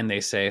 And they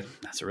say,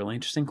 that's a really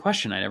interesting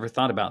question. I never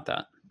thought about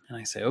that. And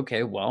I say,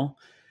 okay, well,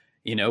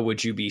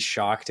 would you be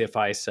shocked if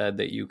I said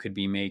that you could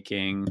be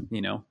making,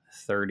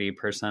 30%,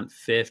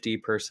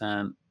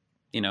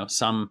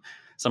 50%,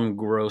 some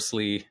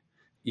grossly,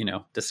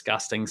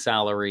 disgusting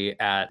salary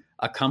at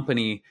a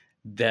company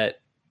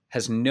that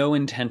has no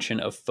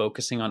intention of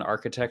focusing on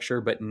architecture,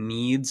 but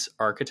needs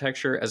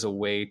architecture as a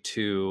way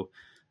to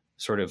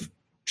sort of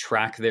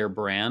track their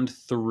brand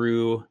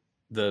through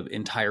the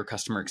entire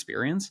customer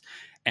experience?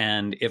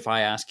 And if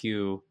I ask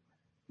you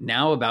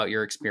now about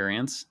your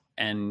experience,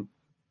 and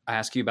I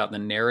ask you about the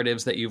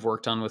narratives that you've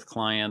worked on with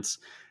clients,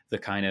 the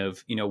kind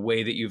of,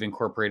 way that you've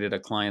incorporated a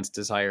client's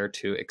desire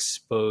to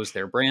expose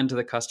their brand to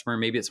the customer.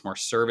 Maybe it's more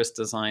service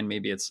design,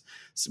 maybe it's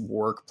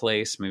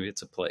workplace, maybe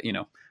it's a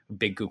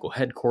big Google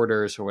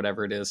headquarters or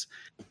whatever it is.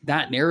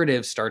 That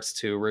narrative starts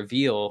to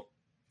reveal,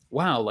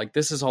 wow, like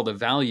this is all the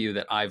value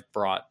that I've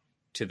brought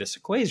to this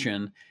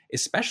equation,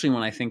 especially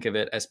when I think of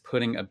it as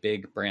putting a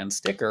big brand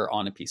sticker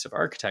on a piece of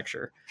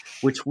architecture,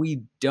 which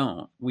we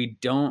don't. We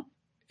don't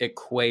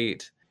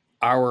equate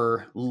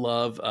our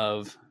love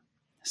of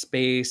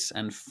space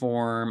and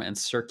form and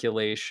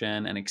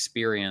circulation and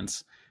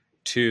experience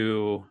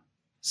to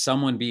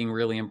someone being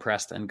really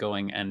impressed and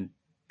going and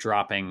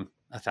dropping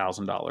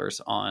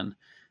 $1,000 on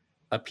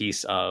a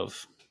piece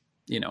of,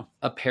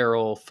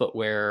 apparel,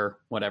 footwear,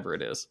 whatever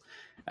it is.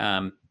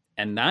 And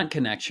that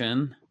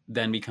connection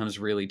then becomes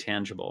really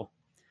tangible.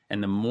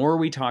 And the more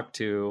we talk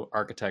to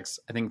architects,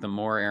 I think the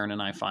more Aaron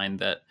and I find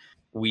that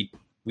we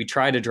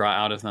try to draw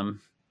out of them.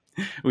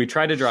 We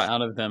try to draw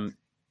out of them,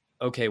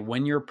 okay,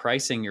 when you're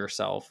pricing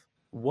yourself,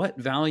 what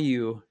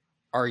value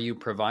are you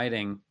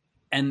providing?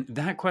 And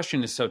that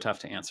question is so tough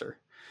to answer.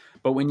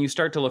 But when you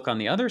start to look on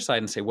the other side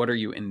and say, what are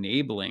you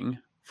enabling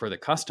for the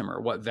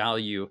customer? What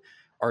value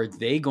are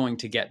they going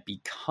to get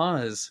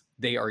because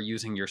they are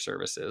using your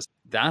services?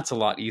 That's a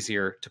lot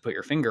easier to put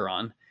your finger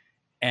on.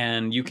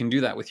 And you can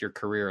do that with your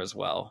career as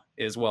well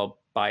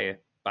by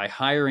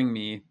hiring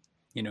me.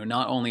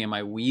 Not only am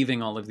I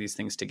weaving all of these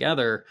things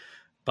together,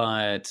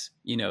 but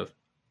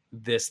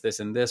this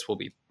and this will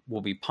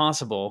be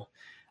possible.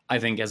 I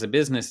think as a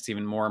business, it's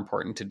even more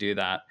important to do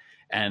that.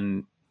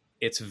 And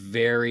it's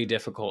very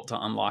difficult to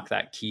unlock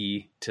that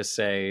key to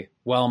say,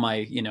 well,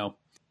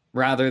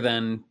 rather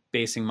than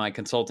basing my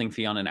consulting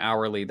fee on an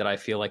hourly that I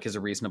feel like is a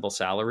reasonable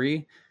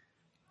salary,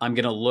 I'm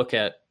going to look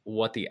at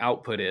what the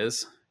output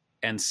is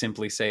and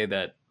simply say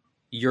that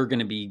you're going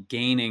to be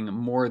gaining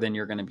more than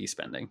you're going to be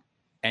spending.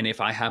 And if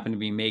I happen to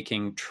be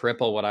making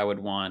triple what I would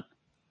want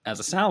as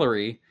a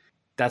salary,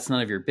 that's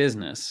none of your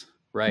business,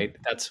 right?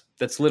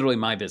 That's literally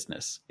my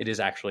business. It is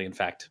actually, in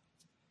fact,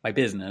 my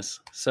business.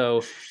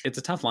 So it's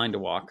a tough line to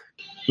walk.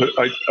 But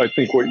I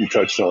think what you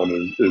touched on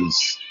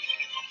is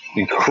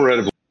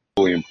incredibly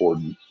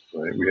important,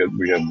 right?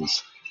 We have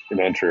this, in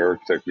Entree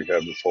Architect, we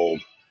have this whole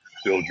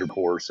build your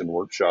course and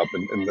workshop.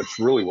 And that's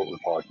really what we're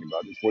talking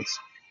about is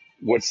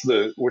what's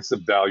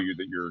the value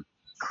that you're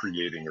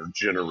creating or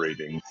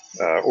generating,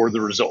 or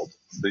the result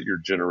that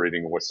you're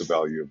generating, and what's the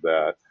value of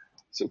that?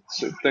 So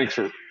thanks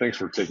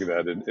for taking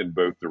that in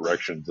both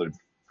directions. I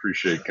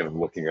appreciate kind of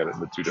looking at it in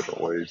the two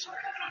different ways.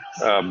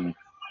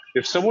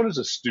 If someone is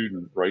a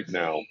student right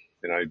now,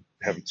 and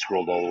I haven't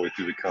scrolled all the way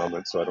through the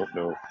comments, so I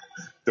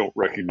don't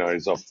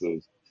recognize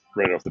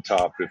right off the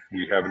top if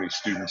we have any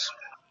students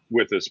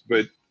with us.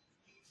 But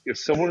if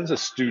someone is a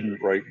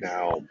student right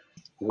now,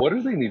 what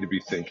do they need to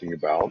be thinking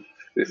about?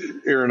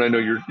 Aaron, I know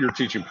you're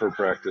teaching pro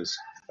practice.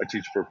 I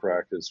teach pro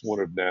practice. One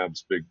of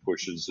NAB's big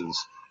pushes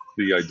is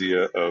the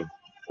idea of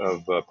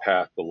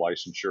path to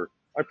licensure.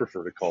 I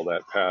prefer to call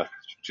that path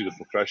to the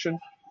profession,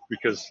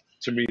 because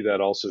to me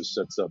that also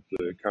sets up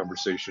the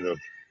conversation of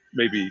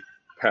maybe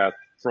path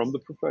from the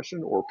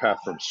profession or path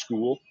from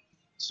school.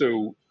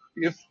 So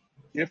if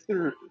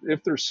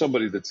there's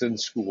somebody that's in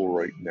school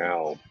right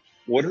now,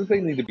 what do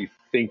they need to be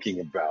thinking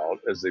about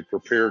as they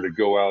prepare to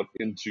go out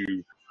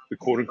into the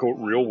quote unquote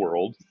real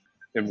world,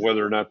 and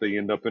whether or not they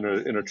end up in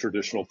a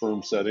traditional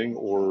firm setting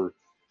or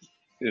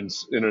in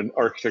an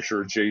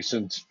architecture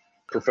adjacent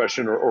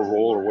profession or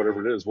role or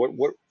whatever it is?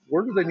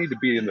 Where do they need to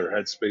be in their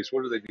headspace?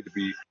 What do they need to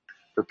be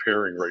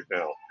preparing right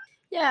now?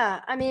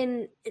 Yeah, I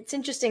mean, it's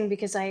interesting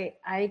because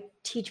I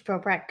teach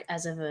ProPrac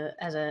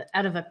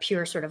out of a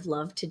pure sort of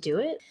love to do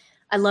it.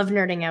 I love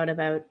nerding out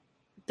about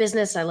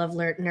business. I love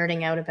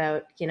nerding out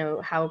about,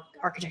 how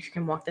architecture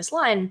can walk this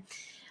line.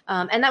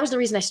 And that was the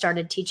reason I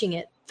started teaching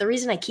it. The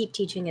reason I keep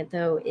teaching it,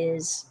 though,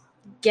 is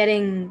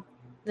getting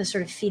the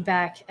sort of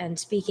feedback and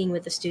speaking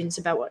with the students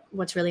about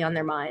what's really on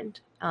their mind,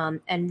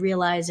 and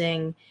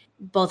realizing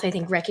both, I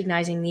think,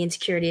 recognizing the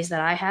insecurities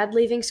that I had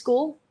leaving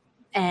school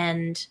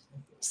and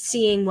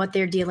seeing what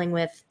they're dealing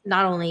with.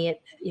 Not only,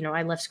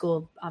 I left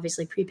school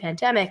obviously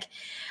pre-pandemic,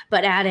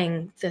 but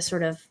adding the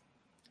sort of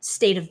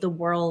state of the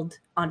world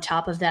on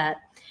top of that,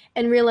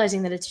 and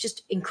realizing that it's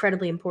just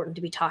incredibly important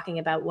to be talking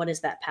about what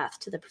is that path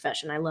to the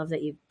profession. I love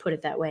that you put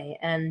it that way.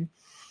 And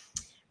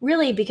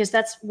really, because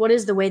that's what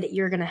is the way that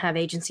you're going to have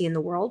agency in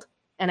the world.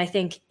 And I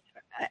think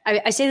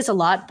I say this a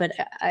lot, but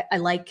I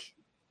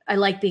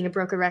like being a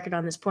broken record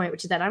on this point,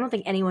 which is that I don't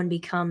think anyone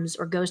becomes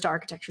or goes to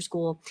architecture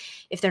school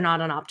if they're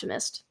not an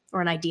optimist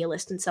or an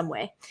idealist in some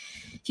way.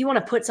 If you want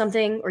to put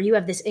something, or you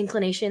have this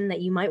inclination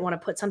that you might want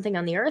to put something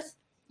on the earth,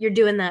 you're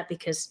doing that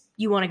because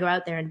you want to go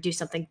out there and do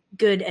something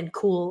good and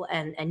cool,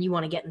 and you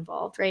want to get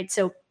involved, right?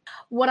 So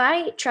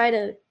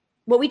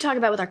what we talk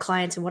about with our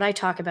clients, and what I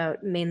talk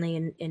about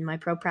mainly in my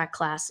ProPrac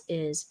class,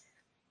 is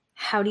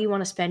how do you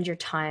want to spend your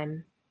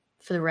time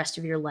for the rest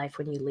of your life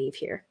when you leave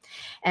here?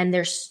 And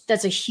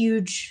that's a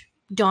huge,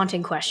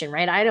 daunting question,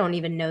 right? I don't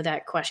even know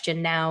that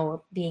question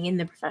now, being in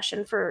the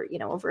profession for,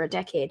 over a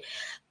decade.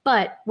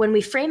 But when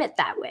we frame it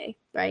that way,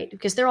 right?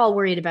 Because they're all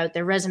worried about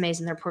their resumes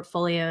and their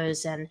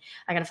portfolios, and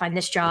I got to find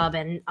this job,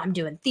 and I'm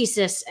doing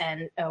thesis,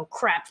 and oh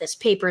crap, this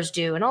paper's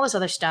due, and all this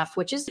other stuff,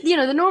 which is,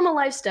 the normal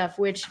life stuff,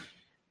 which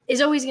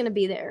is always going to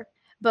be there.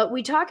 But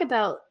we talk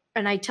about,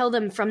 and I tell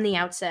them from the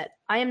outset,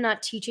 I am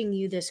not teaching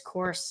you this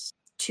course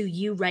to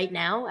you right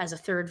now as a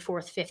third,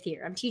 fourth, fifth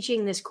year. I'm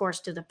teaching this course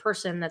to the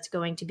person that's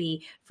going to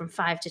be from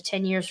 5 to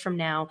 10 years from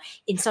now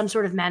in some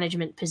sort of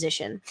management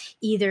position,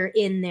 either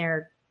in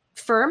their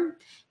firm,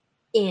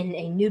 in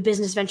a new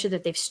business venture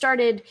that they've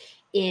started,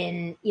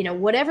 in,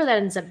 whatever that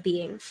ends up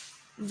being.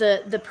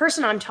 The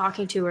person I'm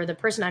talking to, or the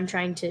person I'm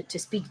trying to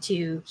speak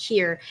to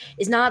here,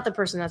 is not the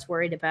person that's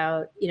worried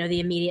about, the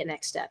immediate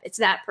next step. It's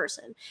that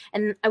person.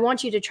 And I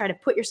want you to try to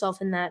put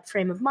yourself in that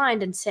frame of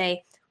mind and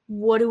say,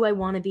 what do I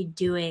want to be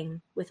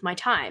doing with my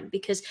time?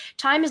 Because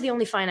time is the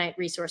only finite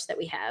resource that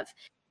we have.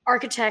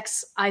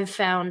 Architects, I've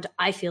found,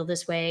 I feel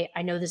this way.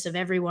 I know this of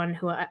everyone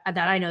that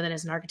I know that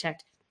is an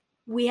architect.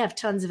 We have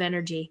tons of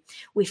energy.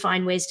 We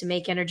find ways to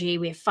make energy.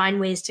 We find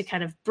ways to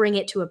kind of bring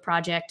it to a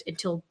project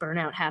until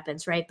burnout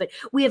happens, right? But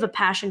we have a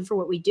passion for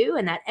what we do.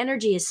 And that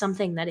energy is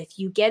something that if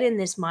you get in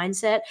this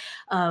mindset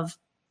of,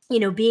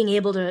 being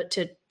able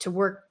to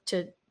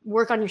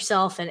work on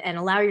yourself and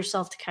allow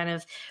yourself to kind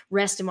of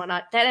rest and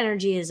whatnot, that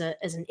energy is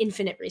an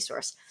infinite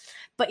resource.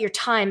 But your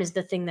time is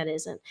the thing that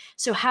isn't.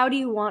 So how do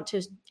you want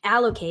to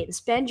allocate and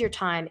spend your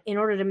time in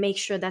order to make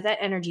sure that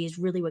energy is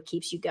really what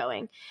keeps you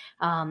going?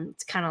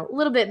 It's kind of a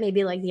little bit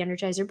maybe like the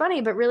Energizer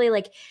Bunny, but really,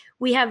 like,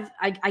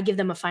 I give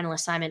them a final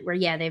assignment where,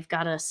 they've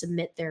got to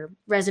submit their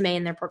resume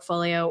and their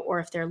portfolio, or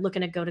if they're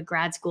looking to go to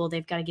grad school,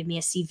 they've got to give me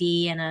a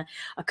CV and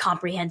a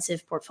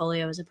comprehensive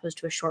portfolio as opposed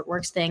to a short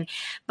works thing.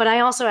 But I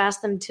also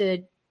ask them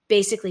to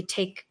basically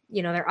take,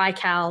 their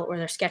iCal or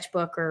their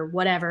sketchbook or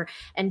whatever,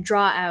 and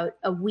draw out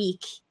a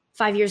week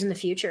 5 years in the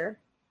future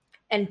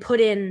and put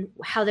in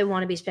how they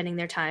want to be spending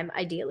their time,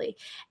 ideally.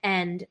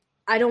 And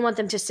I don't want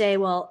them to say,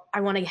 well,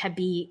 I want to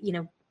be,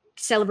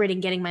 celebrating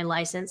getting my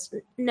license.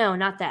 No,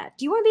 not that.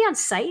 Do you want to be on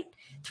site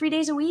 3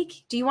 days a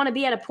week? Do you want to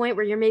be at a point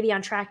where you're maybe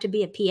on track to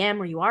be a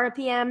PM, or you are a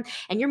PM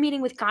and you're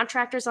meeting with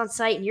contractors on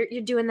site and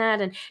you're doing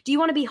that? And do you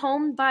want to be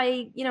home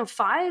by,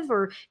 5,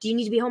 or do you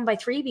need to be home by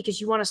 3 because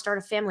you want to start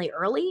a family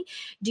early?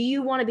 Do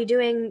you want to be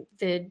doing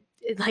the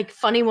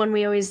funny one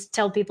we always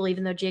tell people,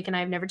 even though Jake and I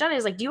have never done it,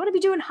 is do you want to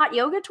be doing hot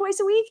yoga twice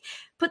a week?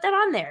 Put that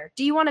on there.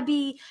 Do you want to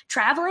be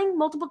traveling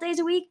multiple days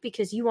a week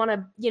because you want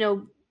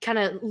to, kind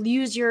of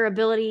use your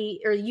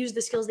ability or use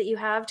the skills that you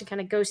have to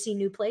kind of go see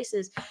new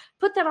places,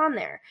 put that on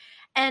there.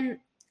 And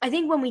I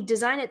think when we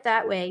design it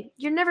that way,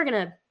 you're never going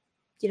to,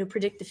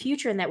 predict the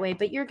future in that way,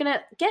 but you're going to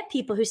get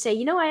people who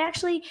say,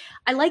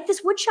 I like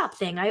this wood shop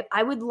thing.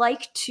 I would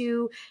like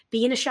to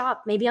be in a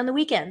shop, maybe on the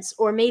weekends,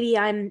 or maybe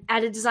I'm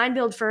at a design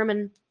build firm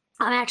and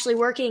I'm actually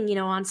working,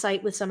 on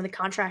site with some of the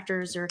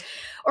contractors or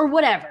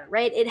whatever,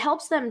 right? It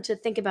helps them to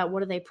think about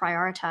what do they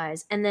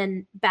prioritize and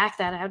then back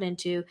that out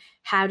into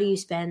how do you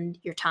spend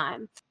your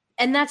time?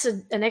 And that's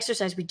an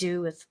exercise we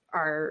do with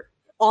a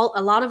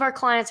lot of our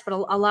clients, but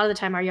a lot of the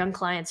time our young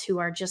clients who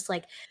are just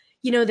like,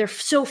 they're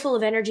so full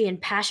of energy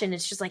and passion.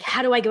 It's just like,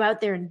 how do I go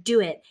out there and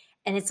do it?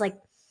 And it's like,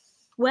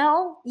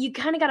 well, you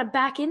kind of got to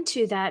back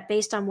into that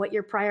based on what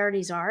your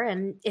priorities are.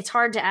 And it's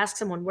hard to ask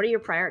someone, what are your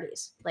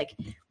priorities? Like,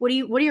 what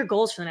are your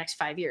goals for the next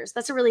 5 years?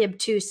 That's a really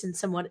obtuse and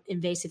somewhat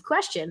invasive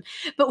question.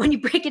 But when you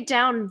break it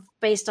down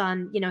based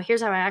on,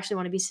 here's how I actually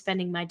want to be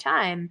spending my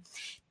time,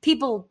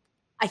 people,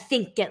 I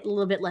think, get a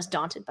little bit less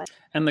daunted by it.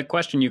 And the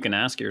question you can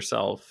ask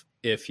yourself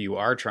if you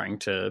are trying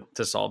to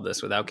solve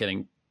this without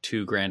getting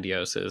too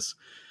grandiose is,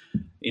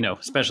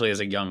 especially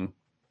as a young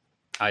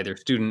either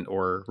student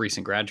or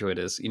recent graduate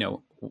is,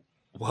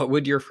 what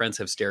would your friends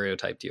have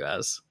stereotyped you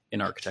as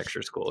in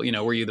architecture school?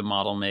 Were you the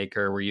model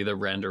maker? Were you the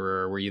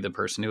renderer? Were you the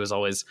person who was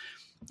always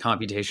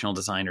computational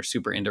design or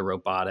super into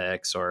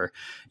robotics or,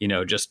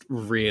 just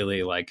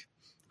really like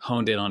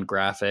honed in on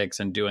graphics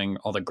and doing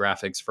all the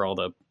graphics for all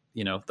the,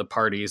 the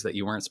parties that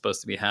you weren't supposed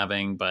to be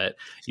having, but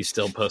you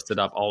still posted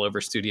up all over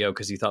Studio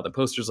because you thought the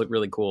posters looked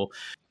really cool.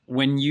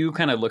 When you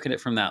kind of look at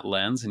it from that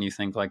lens and you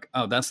think like,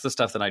 oh, that's the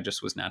stuff that I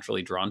just was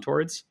naturally drawn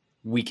towards,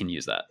 we can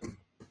use that.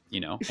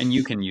 And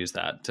you can use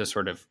that to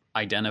sort of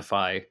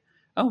identify,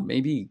 oh,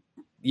 maybe,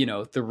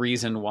 the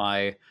reason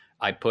why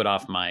I put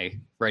off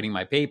writing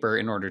my paper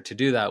in order to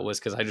do that was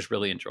because I just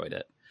really enjoyed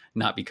it,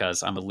 not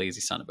because I'm a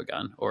lazy son of a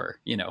gun or,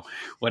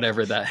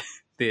 whatever that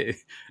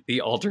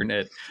the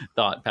alternate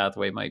thought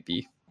pathway might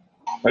be.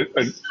 I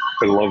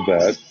love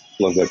that.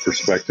 Love that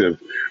perspective.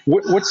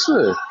 What's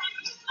the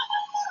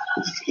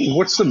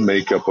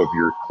makeup of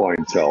your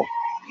clientele?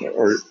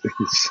 Or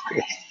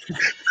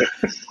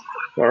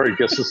all right,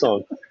 guess the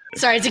song.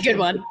 Sorry, it's a good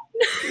one.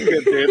 You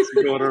got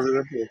dancing going over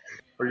there.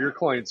 Are your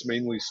clients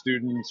mainly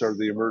students? Are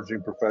they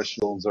emerging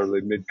professionals? Are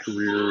they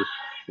mid-career?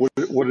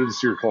 What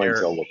does your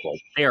clientele look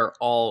like? They are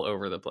all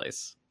over the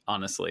place,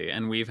 honestly.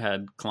 And we've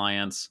had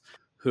clients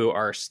who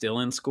are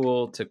still in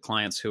school to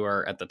clients who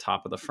are at the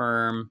top of the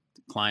firm,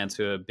 clients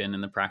who have been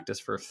in the practice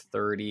for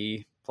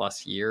 30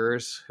 plus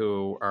years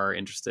who are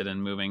interested in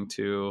moving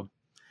to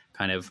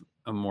kind of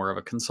a more of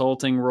a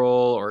consulting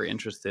role or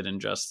interested in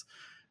just,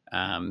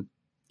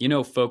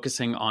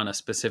 focusing on a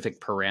specific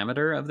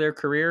parameter of their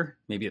career.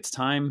 Maybe it's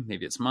time,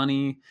 maybe it's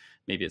money,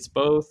 maybe it's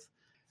both.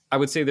 I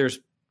would say there's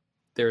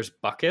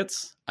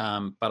buckets,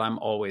 but I'm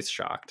always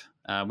shocked.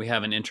 We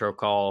have an intro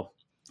call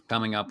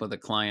coming up with a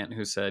client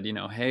who said,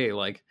 hey,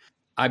 like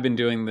I've been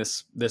doing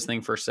this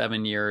thing for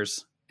 7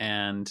 years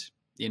and,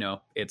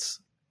 it's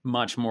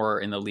much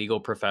more in the legal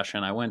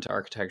profession. I went to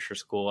architecture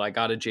school. I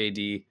got a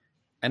JD.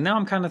 And now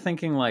I'm kind of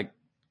thinking like,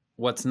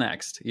 what's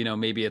next?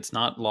 Maybe it's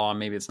not law,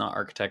 maybe it's not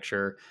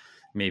architecture,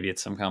 maybe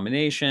it's some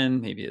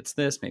combination, maybe it's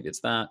this, maybe it's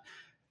that.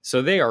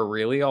 So they are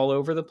really all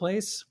over the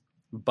place,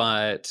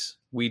 but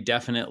we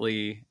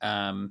definitely,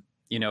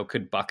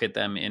 could bucket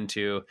them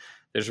into,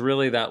 there's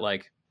really that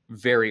like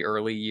very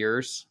early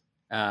years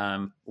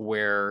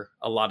where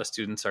a lot of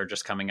students are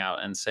just coming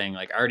out and saying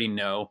like, I already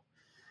know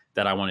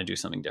that I want to do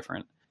something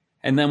different.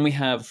 And then we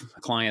have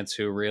clients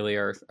who really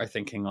are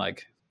thinking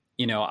like,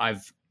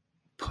 I've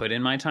put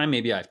in my time.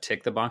 Maybe I've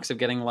ticked the box of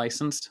getting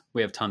licensed.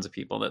 We have tons of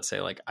people that say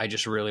like, I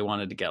just really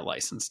wanted to get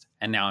licensed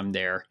and now I'm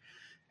there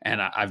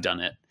and I've done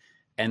it.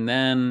 And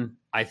then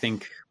I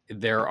think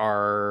there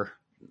are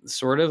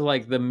sort of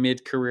like the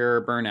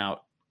mid-career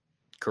burnout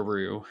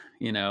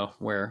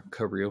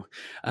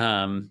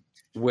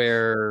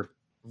where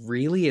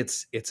really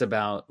it's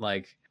about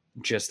like,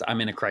 just, I'm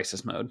in a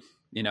crisis mode,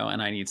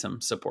 and I need some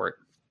support.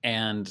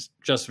 And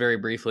just very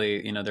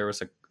briefly, there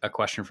was a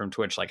question from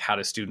Twitch, like how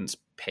do students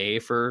pay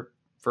for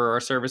our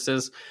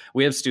services?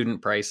 We have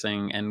student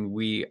pricing and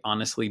we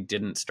honestly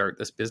didn't start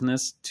this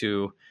business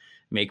to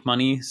make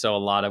money. So a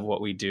lot of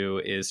what we do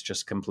is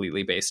just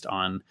completely based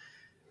on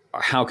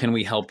how can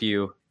we help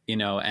you,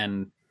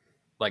 and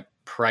like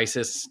price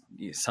is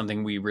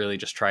something we really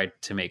just tried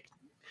to make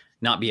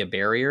not be a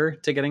barrier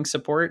to getting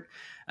support.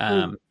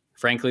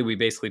 Frankly, we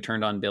basically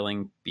turned on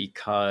billing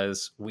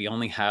because we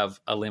only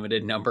have a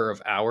limited number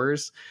of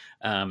hours,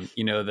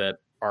 that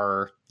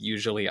are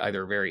usually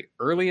either very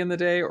early in the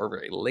day or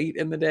very late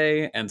in the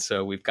day. And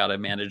so we've got to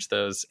manage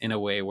those in a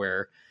way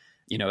where,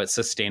 it's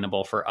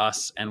sustainable for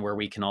us and where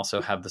we can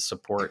also have the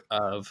support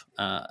of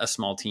a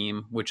small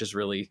team, which is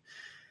really,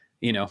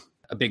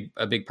 a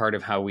big part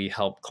of how we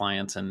help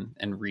clients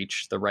and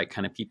reach the right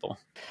kind of people.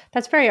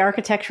 That's very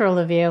architectural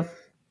of you.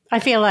 I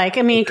feel like,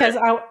 because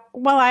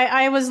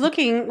I was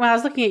looking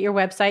at your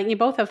website and you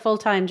both have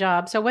full-time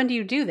jobs. So when do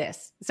you do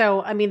this?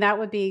 So, that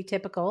would be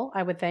typical,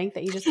 I would think,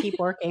 that you just keep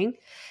working.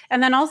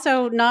 And then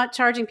also not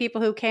charging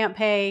people who can't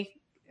pay.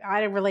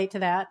 I relate to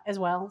that as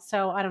well.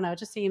 So I don't know. It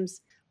just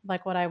seems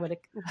like what I would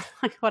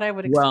expect.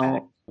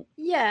 Well,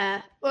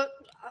 yeah. Well,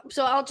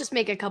 so I'll just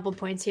make a couple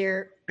points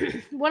here.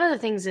 One of the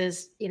things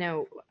is,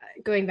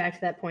 going back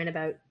to that point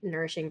about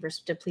nourishing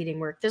versus depleting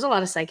work, there's a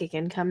lot of psychic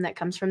income that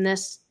comes from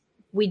this.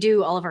 We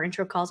do all of our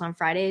intro calls on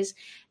Fridays,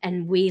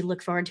 and we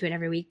look forward to it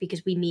every week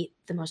because we meet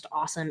the most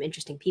awesome,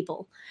 interesting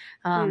people.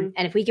 And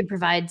if we can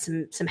provide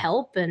some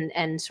help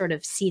and sort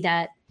of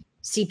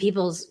see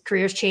people's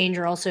careers change,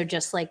 or also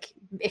just like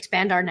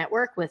expand our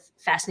network with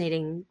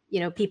fascinating,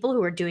 people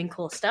who are doing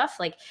cool stuff,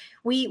 like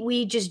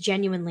we just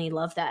genuinely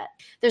love that.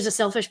 There's a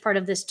selfish part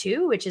of this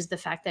too, which is the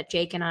fact that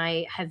Jake and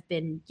I have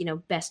been,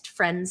 best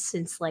friends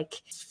since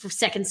like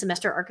second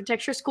semester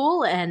architecture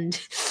school, and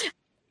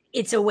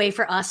it's a way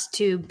for us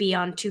to be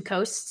on two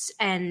coasts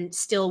and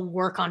still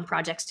work on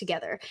projects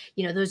together.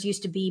 Those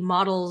used to be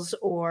models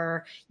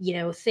or,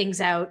 things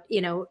out,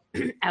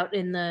 out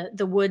in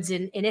the woods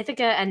in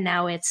Ithaca. And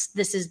now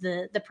this is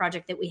the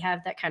project that we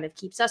have that kind of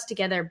keeps us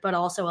together, but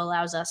also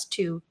allows us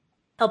to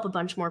help a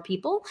bunch more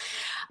people.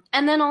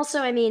 And then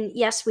also,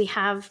 yes,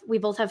 we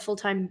both have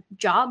full-time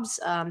jobs.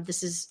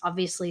 This is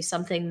obviously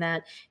something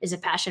that is a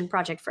passion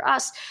project for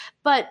us,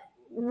 but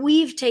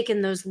we've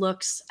taken those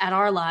looks at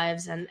our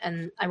lives,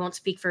 and I won't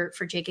speak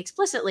for Jake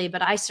explicitly,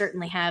 but I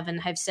certainly have,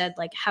 and have said,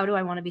 like, how do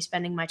I want to be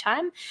spending my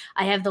time?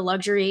 I have the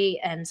luxury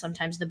and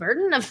sometimes the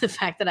burden of the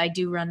fact that I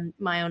do run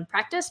my own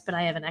practice, but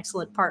I have an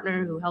excellent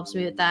partner who helps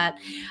me with that.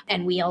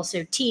 And we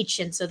also teach.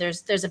 And so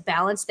there's a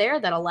balance there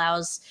that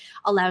allows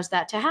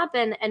that to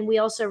happen. And we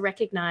also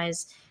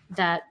recognize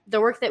that the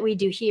work that we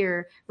do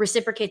here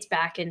reciprocates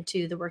back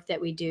into the work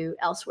that we do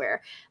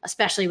elsewhere,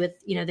 especially with,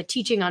 the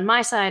teaching on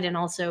my side, and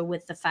also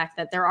with the fact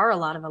that there are a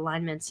lot of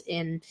alignments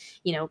in,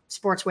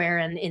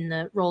 sportswear and in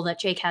the role that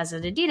Jake has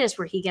at Adidas,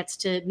 where he gets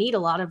to meet a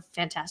lot of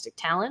fantastic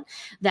talent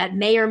that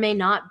may or may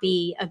not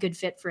be a good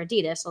fit for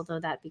Adidas, although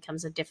that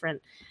becomes a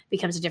different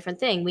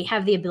thing. We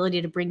have the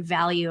ability to bring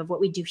value of what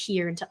we do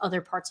here into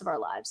other parts of our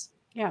lives.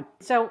 Yeah.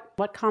 So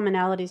what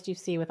commonalities do you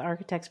see with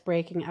architects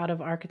breaking out of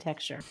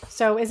architecture?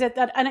 So is it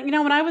that, and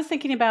when I was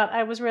thinking about,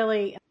 I was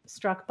really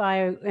struck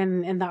by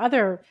in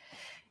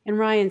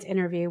Ryan's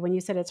interview, when you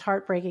said it's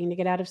heartbreaking to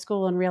get out of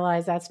school and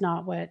realize that's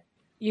not what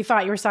you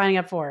thought you were signing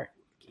up for.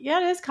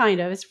 Yeah, it is kind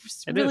of.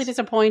 It's really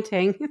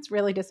disappointing. It's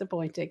really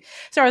disappointing.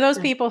 So are those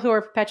people who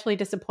are perpetually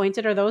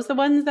disappointed, are those the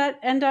ones that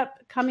end up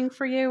coming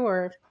for you,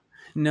 or?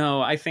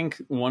 No, I think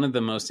one of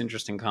the most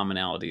interesting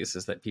commonalities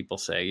is that people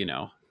say,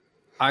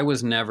 I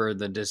was never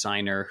the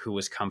designer who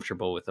was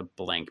comfortable with a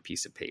blank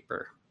piece of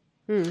paper.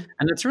 And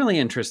it's really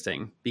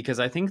interesting because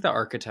I think the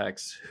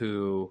architects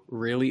who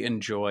really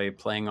enjoy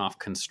playing off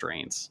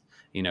constraints,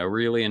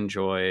 really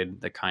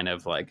enjoyed the kind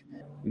of like,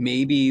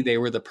 maybe they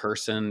were the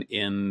person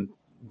in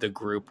the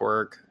group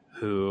work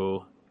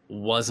who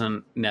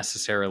wasn't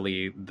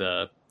necessarily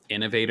the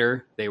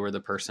innovator. They were the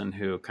person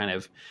who kind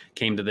of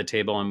came to the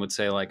table and would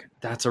say, like,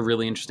 that's a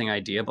really interesting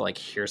idea, but like,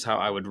 here's how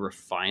I would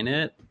refine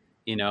it.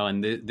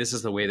 And this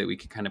is the way that we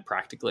could kind of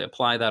practically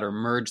apply that or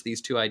merge these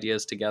two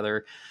ideas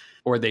together.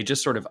 Or they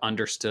just sort of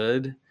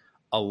understood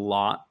a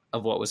lot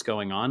of what was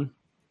going on.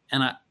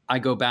 And I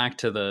go back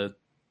to the,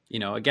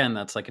 again,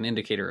 that's like an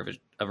indicator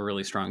of a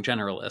really strong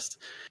generalist.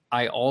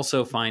 I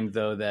also find,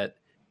 though, that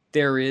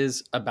there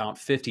is about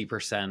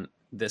 50%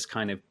 this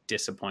kind of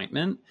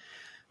disappointment,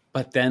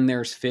 but then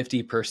there's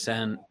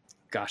 50%,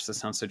 gosh, this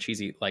sounds so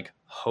cheesy, like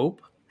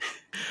hope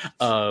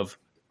of,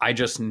 I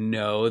just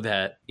know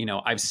that,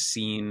 I've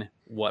seen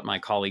what my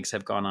colleagues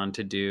have gone on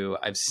to do.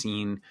 I've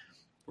seen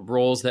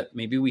roles that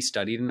maybe we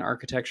studied in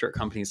architecture at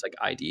companies like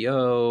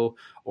IDEO,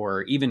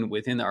 or even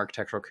within the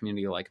architectural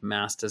community, like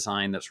Mass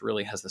Design, that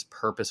really has this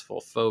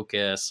purposeful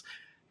focus.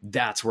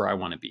 That's where I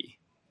want to be.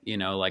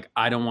 Like,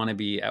 I don't want to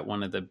be at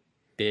one of the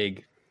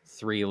big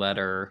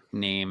 3-letter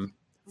name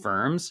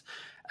firms.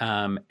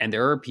 And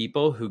there are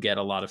people who get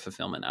a lot of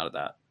fulfillment out of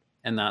that.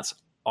 And that's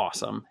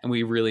awesome. And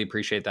we really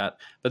appreciate that.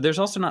 But there's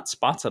also not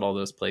spots at all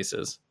those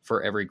places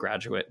for every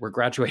graduate. We're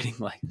graduating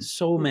like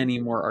so many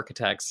more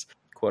architects,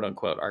 quote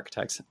unquote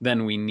architects,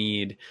 than we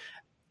need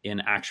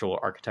in actual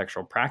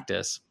architectural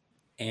practice.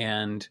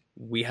 And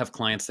we have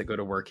clients that go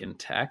to work in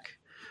tech,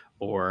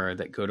 or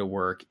that go to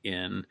work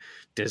in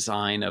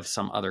design of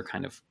some other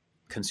kind of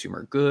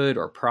consumer good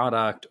or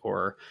product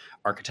or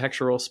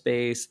architectural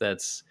space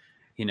that's,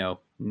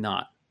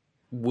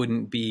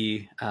 wouldn't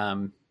be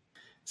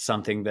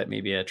something that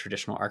maybe a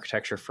traditional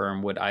architecture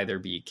firm would either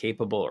be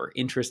capable or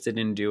interested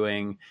in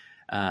doing.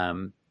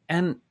 And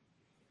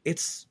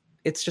it's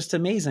just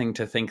amazing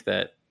to think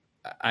that,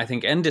 I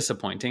think, and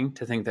disappointing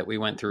to think that we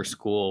went through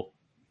school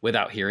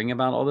without hearing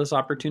about all those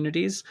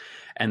opportunities,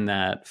 and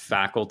that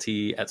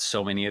faculty at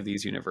so many of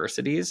these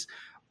universities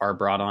are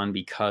brought on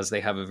because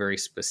they have a very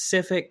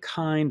specific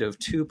kind of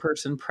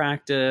 2-person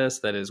practice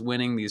that is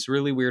winning these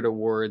really weird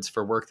awards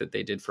for work that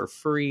they did for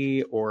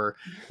free, or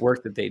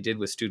work that they did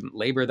with student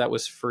labor that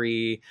was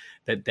free,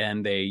 that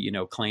then they, you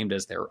know, claimed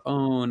as their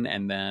own.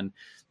 And then,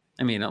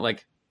 I mean,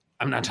 like,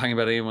 I'm not talking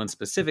about anyone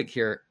specific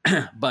here,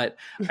 but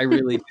I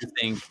really do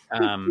think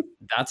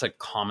that's a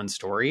common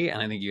story.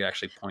 And I think you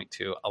actually point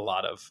to a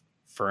lot of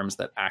firms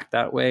that act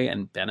that way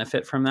and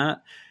benefit from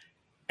that.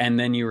 And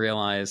then you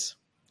realize,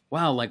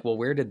 wow, like, well,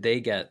 where did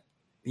they get,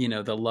 you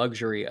know, the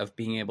luxury of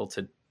being able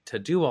to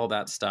do all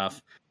that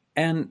stuff?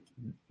 And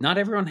not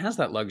everyone has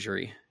that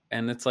luxury.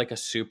 And it's like a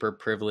super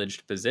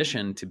privileged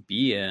position to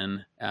be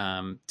in,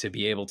 to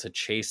be able to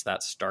chase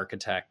that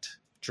Starchitect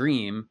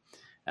dream.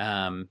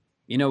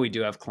 You know, we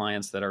do have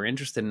clients that are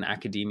interested in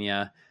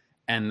academia,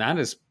 and that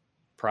is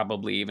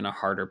probably even a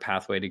harder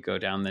pathway to go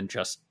down than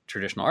just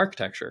traditional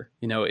architecture.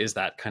 You know, is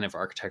that kind of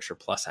architecture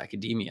plus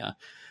academia?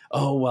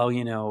 Oh, well,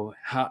 you know,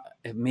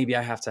 maybe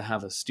I have to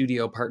have a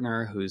studio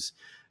partner who's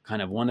kind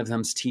of, one of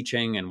them's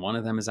teaching and one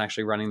of them is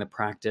actually running the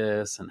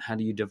practice. And how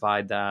do you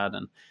divide that?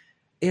 And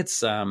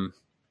it's,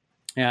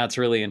 it's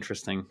really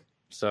interesting.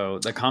 So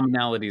the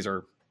commonalities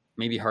are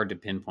maybe hard to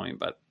pinpoint,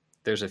 but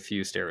there's a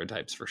few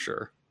stereotypes for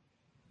sure.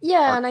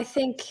 Yeah. And I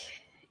think,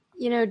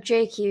 you know,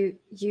 Jake,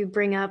 you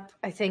bring up,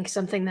 I think,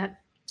 something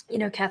that, you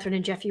know, Catherine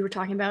and Jeff, you were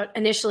talking about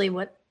initially,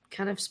 what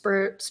kind of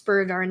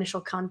spurred our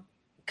initial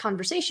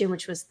conversation,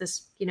 which was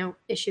this, you know,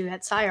 issue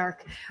at SciArc,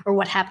 or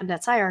what happened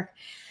at SciArc.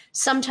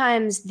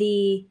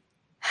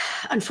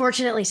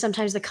 Unfortunately,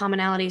 sometimes the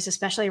commonalities,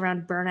 especially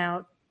around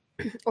burnout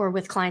or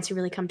with clients who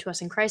really come to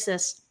us in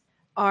crisis,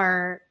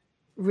 are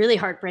really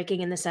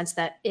heartbreaking in the sense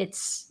that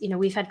it's, you know,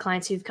 we've had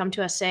clients who've come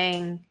to us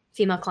saying,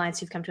 female clients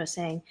who've come to us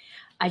saying,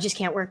 I just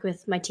can't work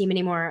with my team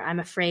anymore. I'm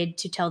afraid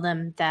to tell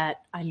them that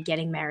I'm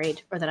getting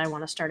married or that I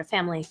want to start a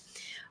family,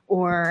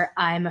 or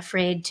I'm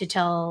afraid to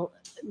tell,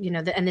 you know,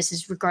 and this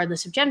is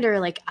regardless of gender,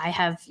 like I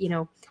have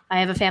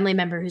a family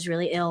member who's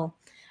really ill,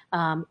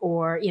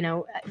 or, you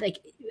know, like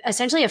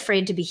essentially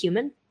afraid to be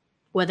human,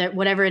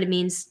 whatever it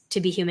means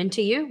to be human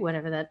to you,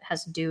 whatever that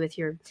has to do with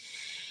your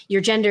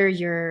gender,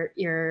 your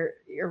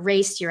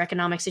race, your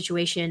economic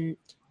situation.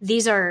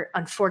 These are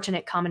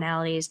unfortunate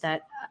commonalities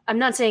that I'm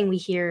not saying we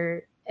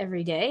hear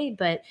every day,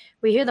 but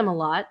we hear them a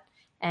lot,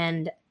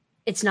 and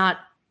it's not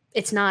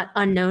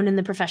unknown in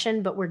the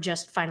profession, but we're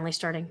just finally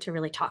starting to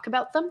really talk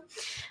about them.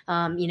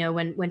 You know,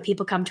 when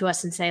people come to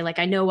us and say, like,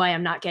 I know why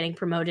I'm not getting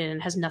promoted, and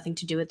it has nothing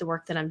to do with the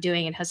work that I'm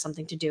doing. It has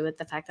something to do with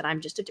the fact that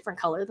I'm just a different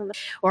color than them,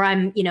 or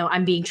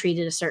I'm being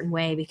treated a certain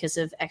way because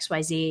of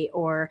XYZ,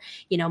 or,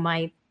 you know,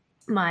 my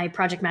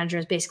project manager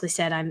has basically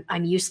said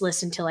I'm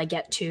useless until I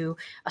get to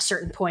a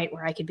certain point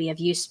where I could be of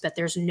use, but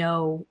there's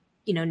no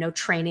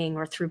training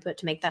or throughput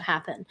to make that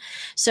happen.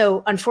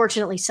 So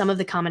unfortunately, some of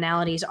the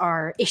commonalities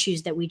are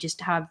issues that we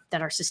just have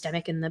that are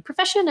systemic in the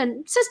profession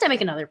and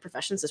systemic in other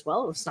professions as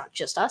well. It's not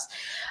just us.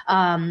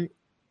 And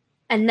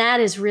that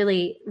is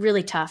really,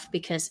 really tough,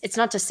 because it's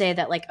not to say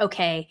that, like,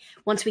 okay,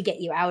 once we get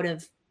you out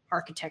of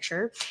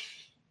architecture,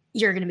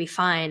 you're going to be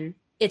fine.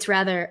 It's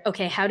rather,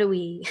 okay, how do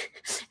we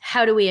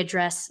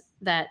address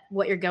that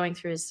what you're going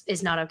through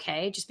is not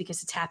okay just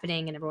because it's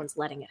happening and everyone's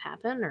letting it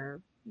happen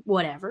or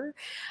whatever.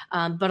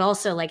 But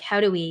also, like,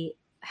 how do we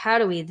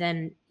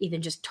then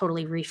even just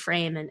totally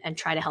reframe and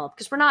try to help?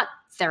 Because we're not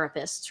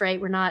therapists, right?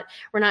 We're not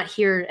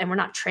here, and we're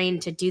not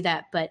trained to do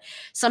that. But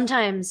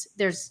sometimes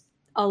there's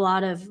a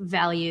lot of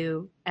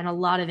value and a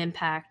lot of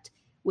impact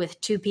with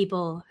two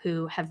people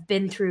who have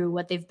been through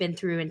what they've been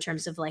through in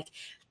terms of, like,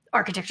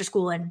 architecture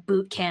school and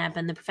boot camp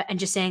and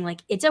just saying,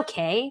 like, it's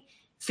okay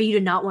for you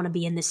to not want to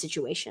be in this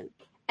situation.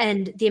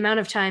 And the amount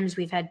of times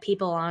we've had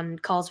people on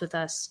calls with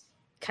us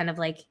kind of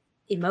like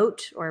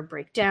emote or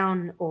break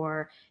down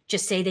or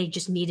just say they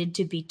just needed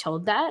to be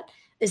told that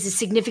is a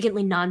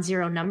significantly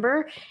non-zero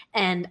number.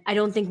 And I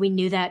don't think we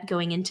knew that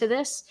going into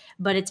this,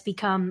 but it's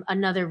become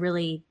another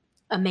really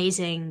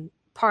amazing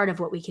part of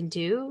what we can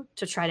do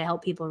to try to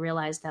help people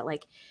realize that,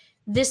 like,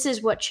 this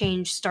is what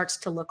change starts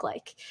to look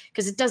like.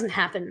 Because it doesn't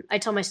happen. I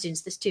tell my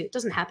students this too. It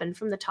doesn't happen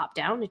from the top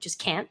down. It just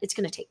can't. It's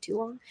going to take too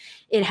long.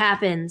 It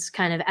happens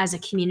kind of as a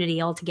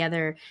community all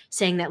together,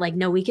 saying that, like,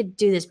 no, we could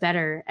do this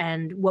better.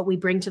 And what we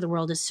bring to the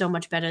world is so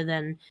much better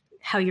than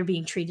how you're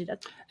being treated.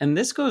 And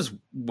this goes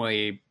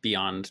way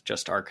beyond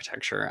just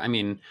architecture. I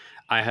mean,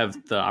 I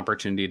have the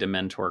opportunity to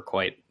mentor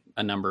quite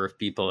a number of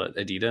people at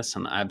Adidas,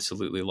 and I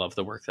absolutely love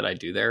the work that I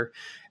do there.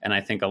 And I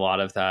think a lot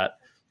of that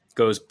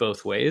goes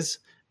both ways.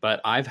 But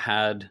I've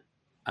had,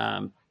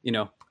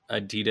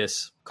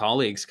 Adidas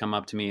colleagues come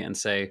up to me and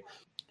say,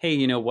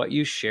 hey, what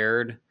you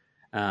shared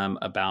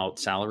about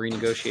salary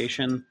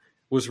negotiation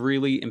was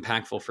really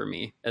impactful for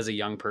me as a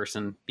young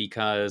person,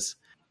 because,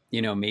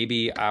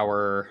 maybe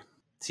our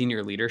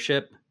senior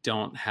leadership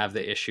don't have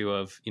the issue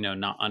of,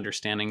 not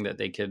understanding that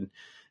they could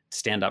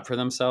stand up for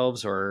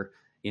themselves or,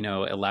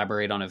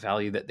 elaborate on a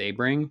value that they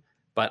bring.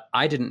 But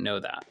I didn't know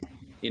that.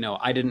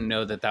 I didn't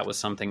know that that was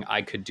something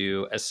I could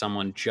do as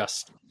someone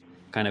just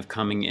kind of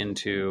coming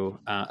into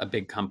a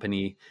big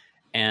company.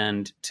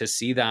 And to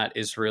see that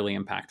is really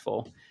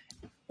impactful.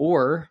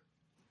 Or,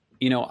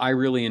 I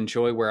really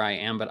enjoy where I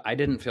am, but I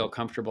didn't feel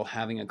comfortable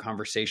having a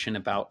conversation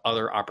about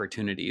other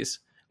opportunities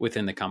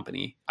within the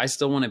company. I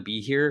still want to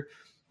be here.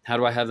 How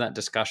do I have that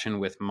discussion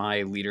with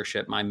my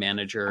leadership, my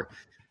manager,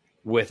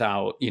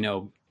 without,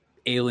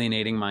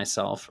 alienating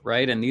myself,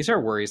 right? And these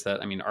are worries that,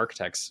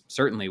 architects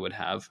certainly would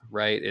have,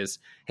 right? Is,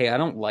 hey, I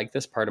don't like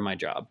this part of my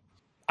job.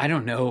 I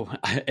don't know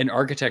an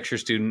architecture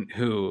student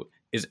who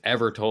is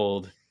ever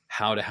told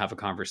how to have a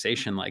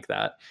conversation like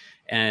that.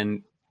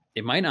 And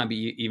it might not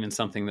be even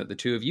something that the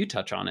two of you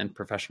touch on in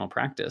professional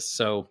practice.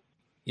 So,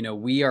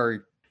 we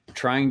are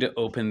trying to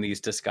open these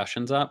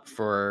discussions up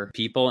for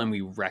people, and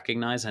we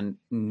recognize and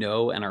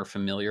know and are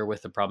familiar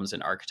with the problems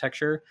in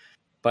architecture,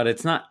 but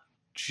it's not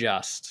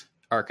just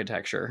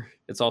architecture.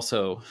 It's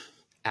also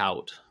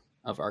out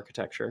of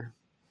architecture.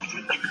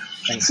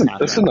 Thanks,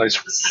 that's a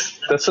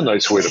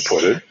nice way to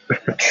put it.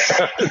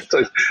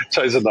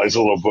 Ties a nice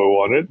little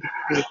bow on it.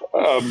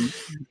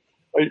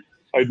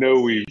 I know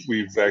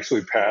we've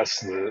actually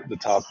passed the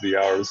top of the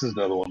hour. This is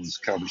another one of those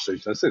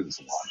conversations. I say this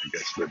a lot, I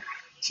guess, but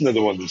it's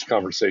another one of those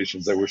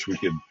conversations. I wish we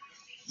could,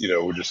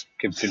 we'll just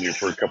continue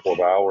for a couple of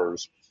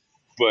hours.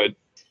 But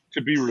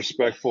to be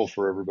respectful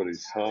for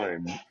everybody's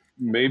time,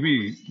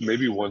 maybe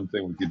one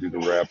thing we could do to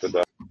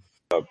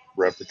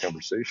wrap the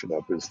conversation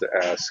up is to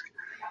ask,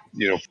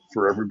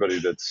 for everybody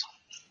that's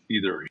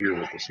either here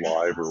with us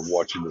live or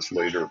watching this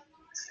later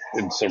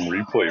in some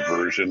replay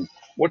version,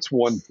 what's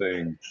one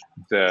thing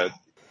that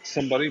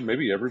somebody,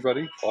 maybe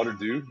everybody, ought to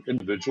do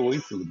individually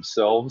for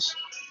themselves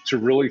to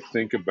really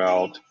think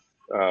about,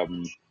 I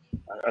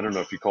don't know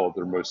if you call it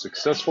their most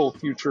successful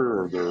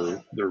future or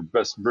their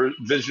best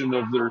vision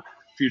of their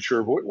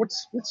future.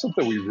 What's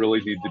something we really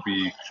need to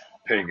be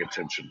paying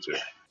attention to?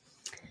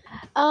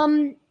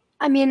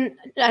 I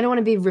don't want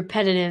to be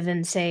repetitive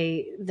and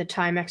say the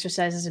time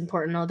exercise is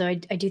important, although I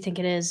do think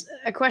it is.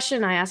 A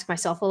question I ask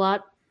myself a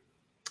lot,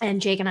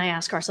 and Jake and I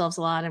ask ourselves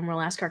a lot, and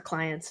we'll ask our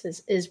clients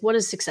is what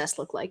does success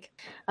look like?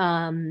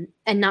 And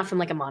not from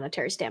like a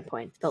monetary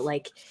standpoint, but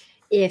like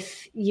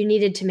if you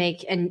needed to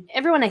make, and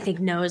everyone I think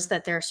knows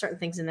that there are certain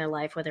things in their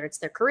life, whether it's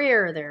their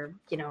career or their,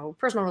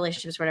 personal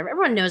relationships, whatever,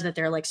 everyone knows that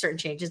there are like certain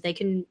changes they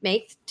can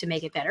make to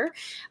make it better.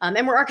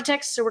 And we're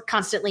architects, so we're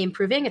constantly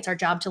improving. It's our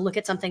job to look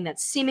at something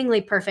that's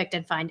seemingly perfect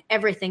and find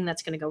everything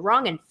that's going to go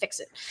wrong and fix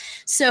it.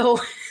 So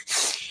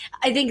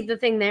I think the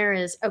thing there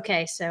is,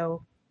 okay,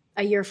 so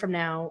a year from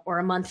now or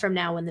a month from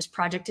now, when this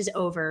project is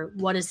over,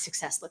 what does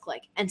success look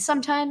like? And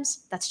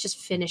sometimes that's just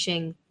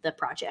finishing the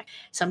project.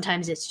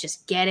 Sometimes it's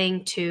just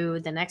getting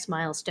to the next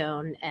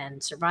milestone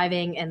and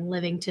surviving and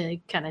living to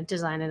kind of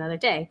design another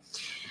day.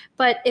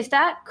 But if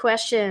that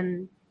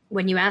question,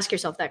 when you ask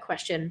yourself that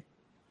question,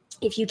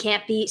 if you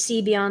can't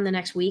see beyond the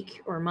next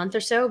week or a month or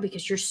so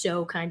because you're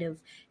so kind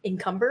of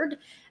encumbered,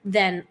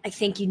 then I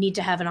think you need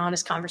to have an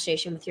honest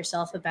conversation with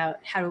yourself about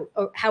how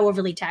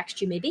overly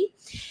taxed you may be,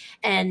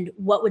 and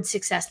what would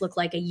success look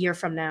like a year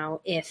from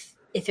now if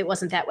it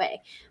wasn't that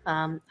way.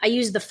 I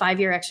use the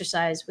 5-year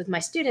exercise with my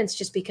students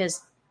just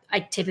because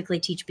I typically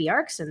teach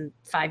BArchs, and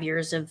 5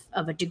 years of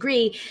a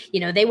degree.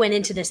 They went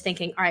into this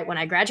thinking, all right, when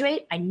I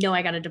graduate, I know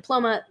I got a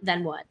diploma,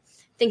 then what?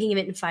 Thinking of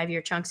it in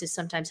 5-year chunks is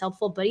sometimes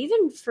helpful, but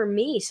even for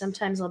me,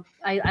 sometimes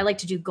I like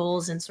to do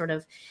goals in sort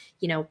of,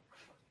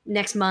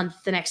 next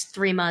month, the next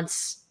 3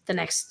 months, the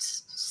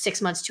next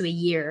 6 months to a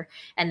year,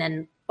 and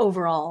then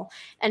overall.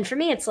 And for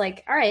me, it's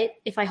like, all right,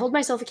 if I hold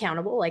myself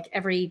accountable, like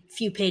every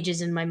few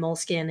pages in my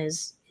Moleskine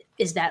is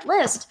that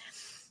list.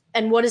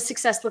 And what does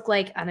success look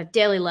like on a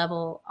daily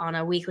level, on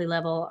a weekly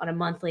level, on a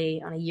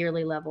monthly, on a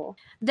yearly level?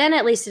 Then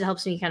at least it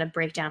helps me kind of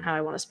break down how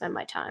I want to spend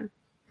my time.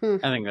 I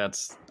think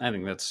that's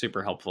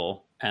super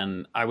helpful.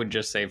 And I would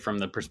just say, from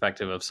the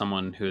perspective of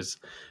someone who's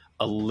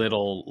a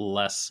little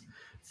less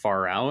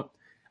far out,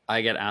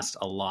 I get asked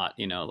a lot,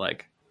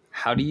 like,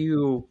 how do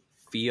you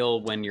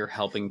feel when you're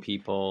helping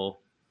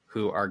people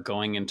who are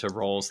going into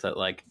roles that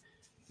like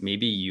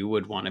maybe you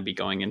would want to be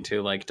going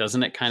into? Like,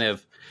 doesn't it kind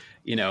of,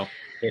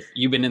 if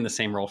you've been in the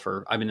same role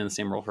I've been in the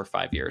same role for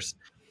 5 years.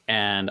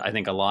 And I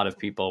think a lot of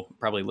people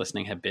probably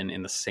listening have been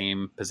in the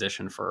same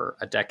position for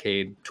a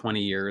decade,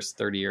 20 years,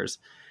 30 years.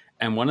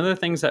 And one of the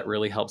things that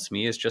really helps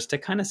me is just to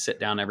kind of sit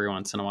down every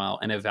once in a while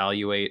and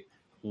evaluate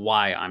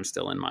why I'm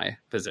still in my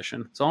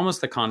position. So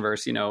almost the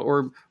converse,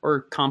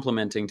 or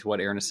complementing to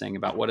what Aaron is saying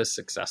about what does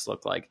success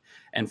look like.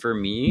 And for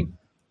me,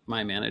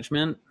 my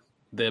management,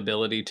 the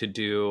ability to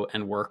do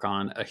and work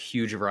on a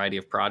huge variety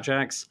of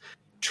projects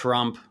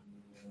trump,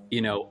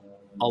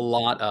 a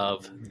lot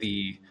of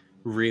the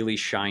really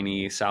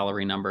shiny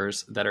salary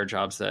numbers that are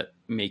jobs that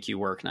make you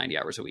work 90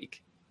 hours a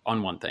week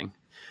on one thing,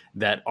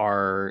 that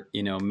are,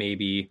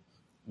 maybe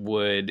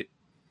would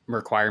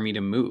require me to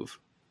move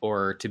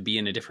or to be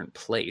in a different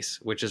place,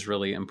 which is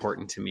really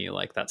important to me,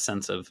 like that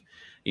sense of,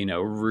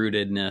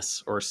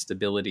 rootedness or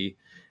stability.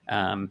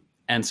 And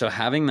so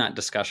having that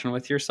discussion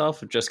with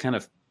yourself, just kind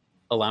of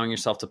allowing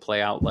yourself to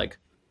play out like,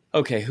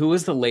 okay, who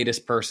was the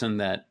latest person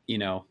that,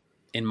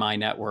 in my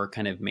network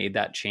kind of made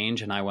that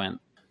change? And I went,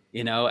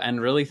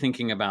 and really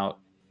thinking about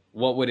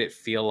what would it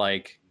feel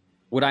like?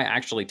 Would I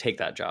actually take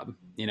that job?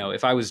 You know,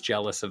 if I was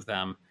jealous of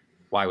them,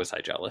 why was I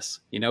jealous?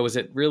 You know, was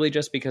it really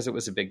just because it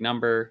was a big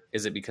number?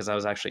 Is it because I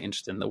was actually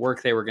interested in the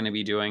work they were going to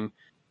be doing?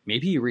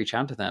 Maybe you reach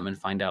out to them and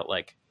find out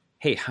like,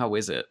 hey, how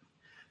is it?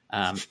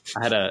 I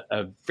had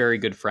a very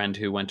good friend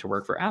who went to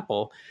work for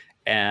Apple,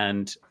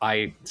 and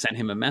I sent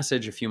him a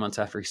message a few months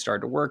after he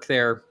started to work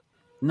there.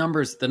 The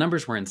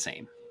numbers were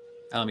insane.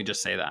 Let me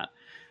just say that.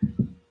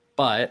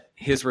 But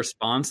his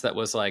response that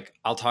was like,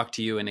 I'll talk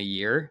to you in a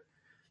year.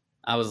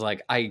 I was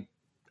like,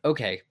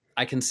 okay,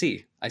 I can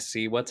see. I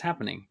see what's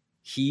happening.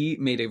 He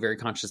made a very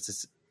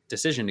conscious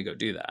decision to go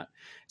do that,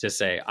 to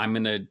say, I'm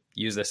going to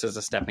use this as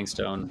a stepping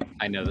stone.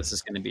 I know this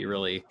is going to be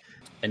really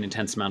an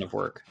intense amount of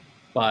work.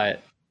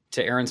 But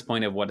to Aaron's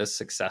point of what does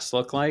success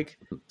look like,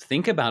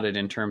 think about it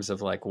in terms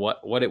of like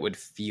what it would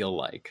feel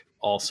like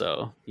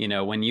also. You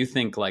know, when you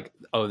think like,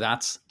 oh,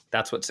 that's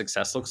what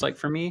success looks like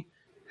for me,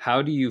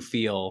 how do you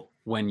feel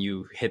when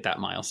you hit that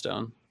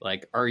milestone?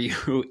 Like, are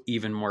you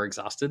even more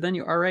exhausted than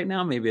you are right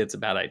now? Maybe it's a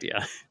bad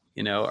idea.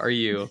 You know, are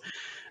you,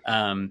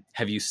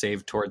 have you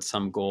saved towards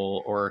some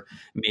goal or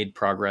made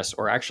progress,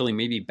 or actually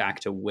maybe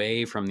backed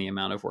away from the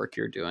amount of work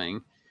you're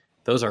doing?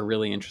 Those are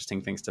really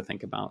interesting things to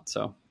think about.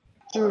 So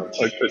I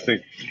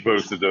think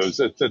both of those,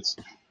 that's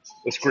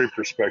great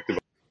perspective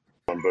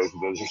on both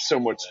of those. There's so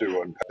much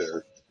to unpack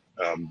there,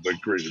 but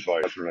great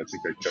advice. And I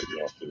think I cut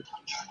you off there.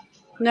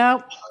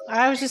 No,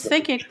 I was just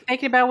thinking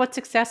about what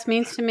success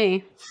means to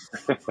me.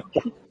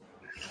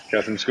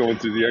 Catherine's going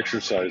through the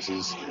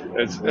exercises.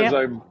 As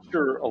I'm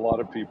sure a lot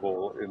of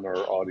people in our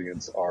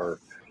audience are.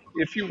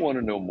 If you want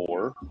to know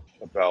more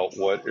about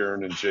what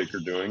Aaron and Jake are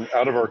doing,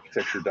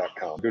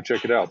 outofarchitecture.com, go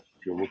check it out.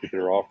 Go look at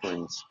their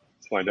offerings,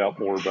 find out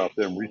more about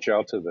them, reach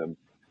out to them.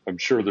 I'm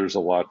sure there's a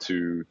lot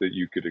that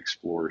you could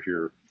explore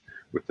here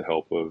with the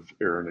help of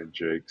Aaron and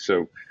Jake.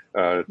 So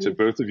to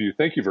both of you,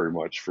 thank you very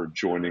much for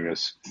joining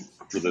us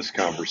for this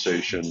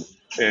conversation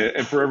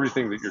and for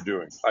everything that you're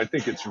doing. I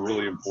think it's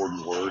really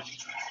important work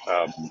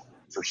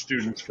for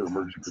students, for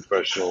emerging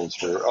professionals,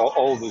 for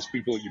all of those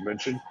people that you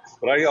mentioned.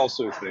 But I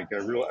also think,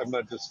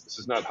 this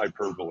is not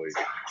hyperbole.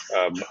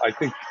 I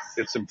think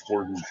it's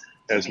important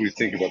as we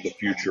think about the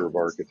future of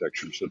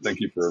architecture. So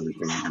thank you for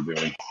everything that you're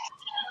doing.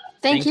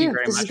 Thank you.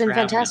 This has been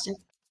fantastic.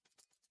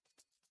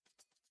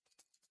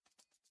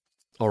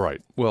 All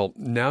right. Well,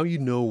 now you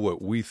know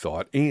what we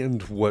thought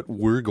and what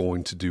we're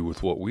going to do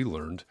with what we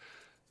learned.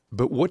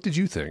 But what did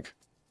you think?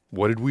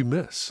 What did we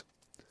miss?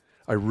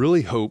 I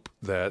really hope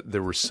that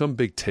there was some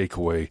big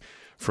takeaway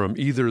from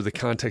either the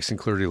Context and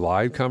Clarity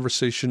Live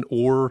conversation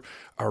or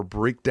our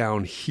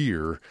breakdown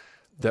here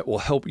that will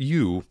help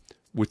you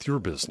with your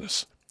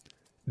business.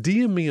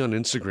 DM me on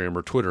Instagram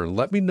or Twitter and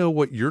let me know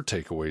what your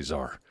takeaways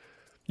are.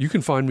 You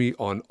can find me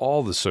on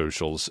all the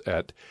socials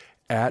at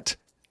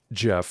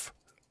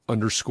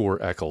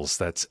Jeff_Echols.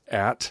 That's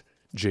at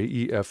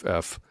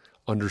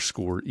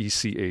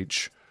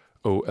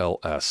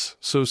JEFF_ECHOLS.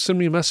 So send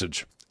me a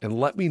message and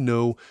let me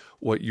know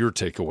what your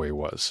takeaway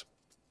was.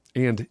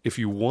 And if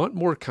you want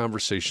more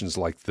conversations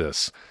like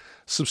this,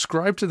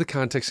 subscribe to the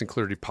Context and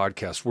Clarity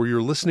podcast where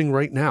you're listening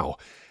right now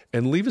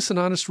and leave us an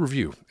honest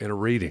review and a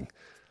rating.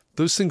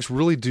 Those things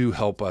really do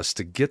help us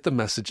to get the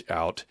message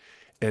out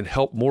and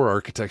help more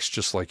architects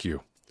just like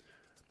you.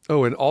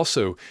 Oh, and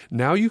also,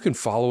 now you can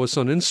follow us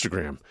on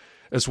Instagram,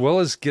 as well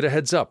as get a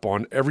heads up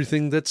on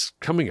everything that's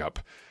coming up.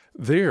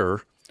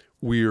 There,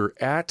 we're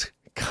at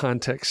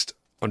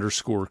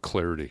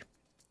Context_Clarity.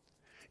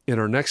 In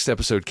our next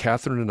episode,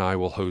 Catherine and I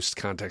will host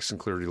Context and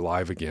Clarity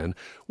Live again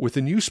with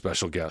a new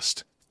special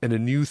guest and a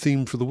new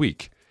theme for the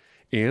week.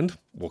 And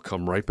we'll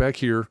come right back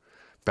here,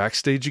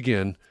 backstage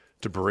again,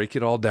 to break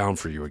it all down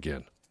for you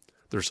again.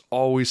 There's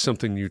always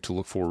something new to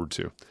look forward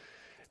to.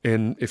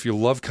 And if you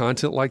love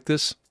content like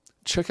this,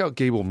 check out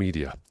Gable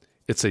Media.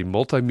 It's a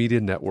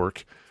multimedia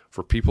network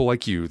for people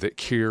like you that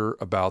care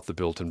about the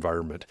built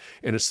environment.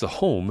 And it's the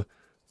home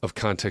of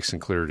Context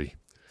and Clarity.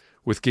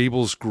 With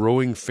Gable's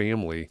growing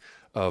family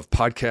of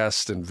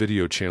podcasts and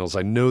video channels,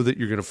 I know that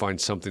you're going to find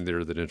something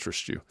there that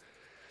interests you.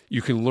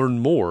 You can learn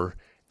more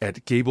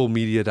at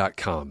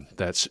gablemedia.com.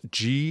 That's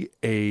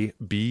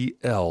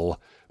GABL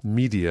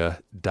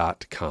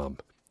media.com.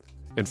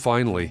 And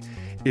finally,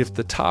 if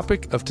the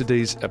topic of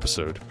today's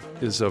episode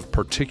is of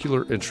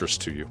particular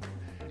interest to you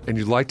and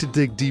you'd like to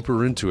dig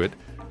deeper into it,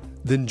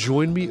 then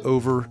join me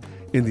over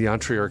in the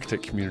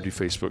EntreArchitect Community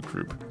Facebook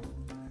group.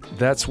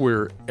 That's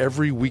where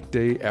every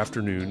weekday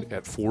afternoon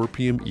at 4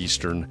 p.m.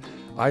 Eastern,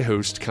 I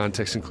host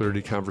Context and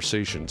Clarity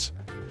Conversations.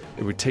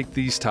 And we take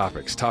these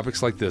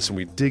topics like this, and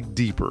we dig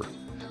deeper.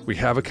 We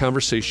have a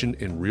conversation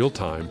in real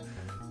time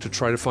to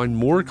try to find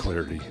more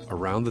clarity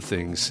around the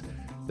things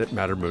that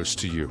matter most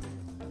to you.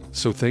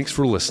 So thanks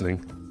for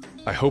listening.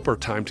 I hope our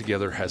time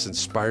together has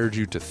inspired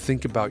you to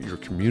think about your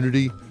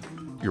community,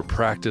 your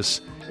practice,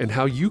 and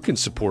how you can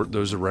support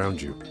those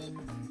around you.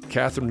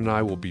 Catherine and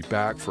I will be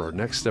back for our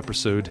next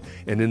episode,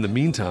 and in the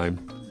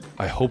meantime,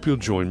 I hope you'll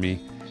join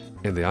me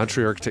and the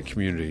EntreArchitect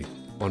community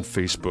on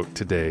Facebook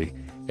today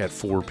at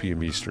 4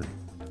 p.m. Eastern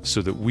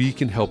so that we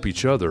can help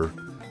each other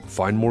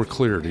find more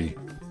clarity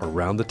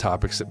around the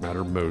topics that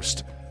matter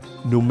most,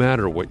 no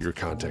matter what your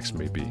context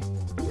may be.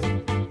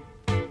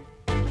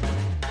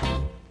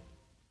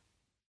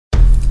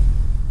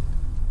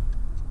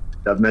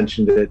 I've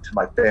mentioned it to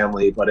my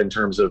family, but in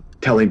terms of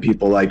telling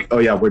people like, oh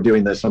yeah, we're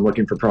doing this, I'm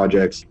looking for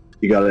projects,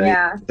 you got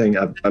anything?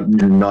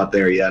 I'm not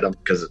there yet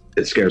because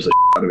it scares the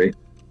shit out of me.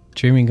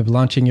 Dreaming of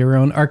launching your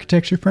own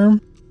architecture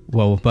firm?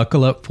 Well,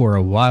 buckle up for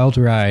a wild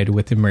ride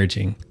with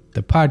Emerging,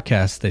 the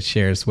podcast that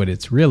shares what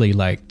it's really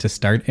like to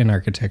start an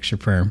architecture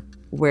firm.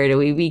 Where do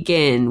we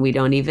begin? We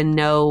don't even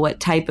know what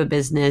type of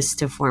business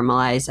to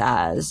formalize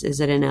as. Is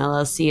it an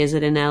LLC? Is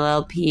it an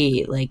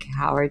LLP? Like,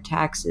 how are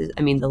taxes?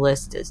 I mean, the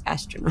list is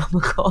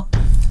astronomical.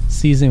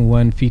 Season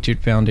 1 featured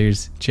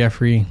founders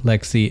Jeffrey,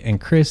 Lexi,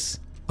 and Chris,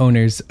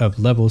 owners of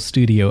Level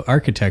Studio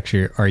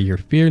Architecture, are your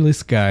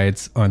fearless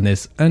guides on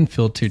this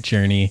unfiltered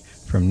journey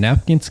from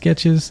napkin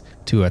sketches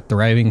to a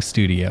thriving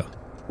studio.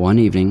 One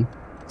evening,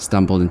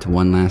 stumbled into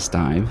one last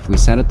dive, we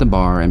sat at the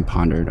bar and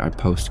pondered our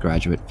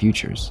postgraduate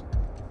futures.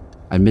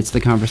 Amidst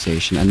the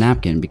conversation, a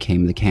napkin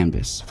became the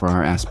canvas for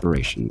our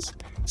aspirations,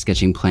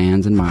 sketching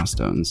plans and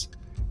milestones,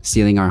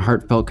 sealing our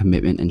heartfelt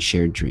commitment and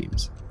shared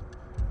dreams.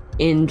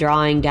 In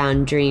drawing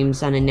down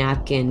dreams on a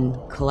napkin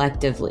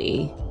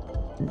collectively,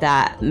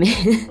 that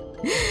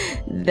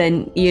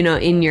then, you know,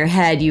 in your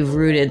head, you've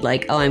rooted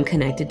like, oh, I'm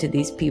connected to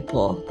these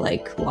people,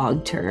 like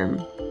long term.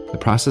 The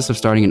process of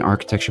starting an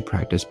architecture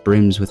practice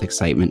brims with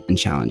excitement and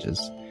challenges,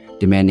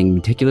 demanding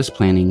meticulous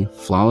planning,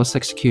 flawless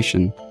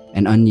execution,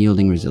 and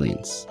unyielding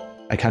resilience.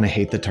 I kind of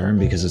hate the term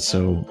because it's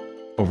so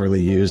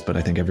overly used, but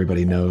I think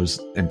everybody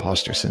knows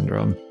imposter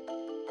syndrome.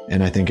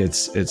 And I think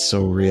it's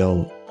so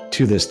real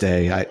to this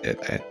day. I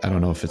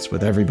don't know if it's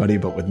with everybody,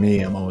 but with me,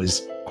 I'm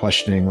always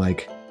questioning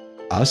like,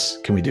 us?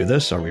 Can we do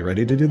this? Are we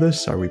ready to do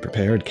this? Are we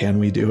prepared? Can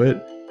we do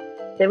it?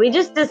 Did we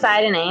just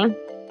decide a name?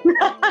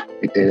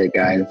 We did it,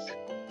 guys.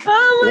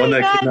 Oh my God.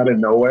 That came out of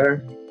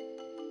nowhere?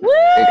 Woo!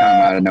 It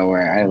came out of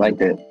nowhere. I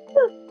liked it.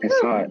 I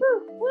saw it.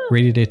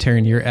 Ready to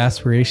turn your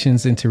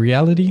aspirations into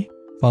reality?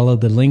 Follow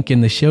the link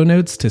in the show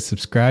notes to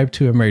subscribe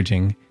to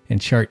Emerging and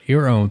chart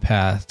your own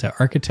path to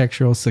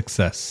architectural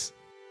success.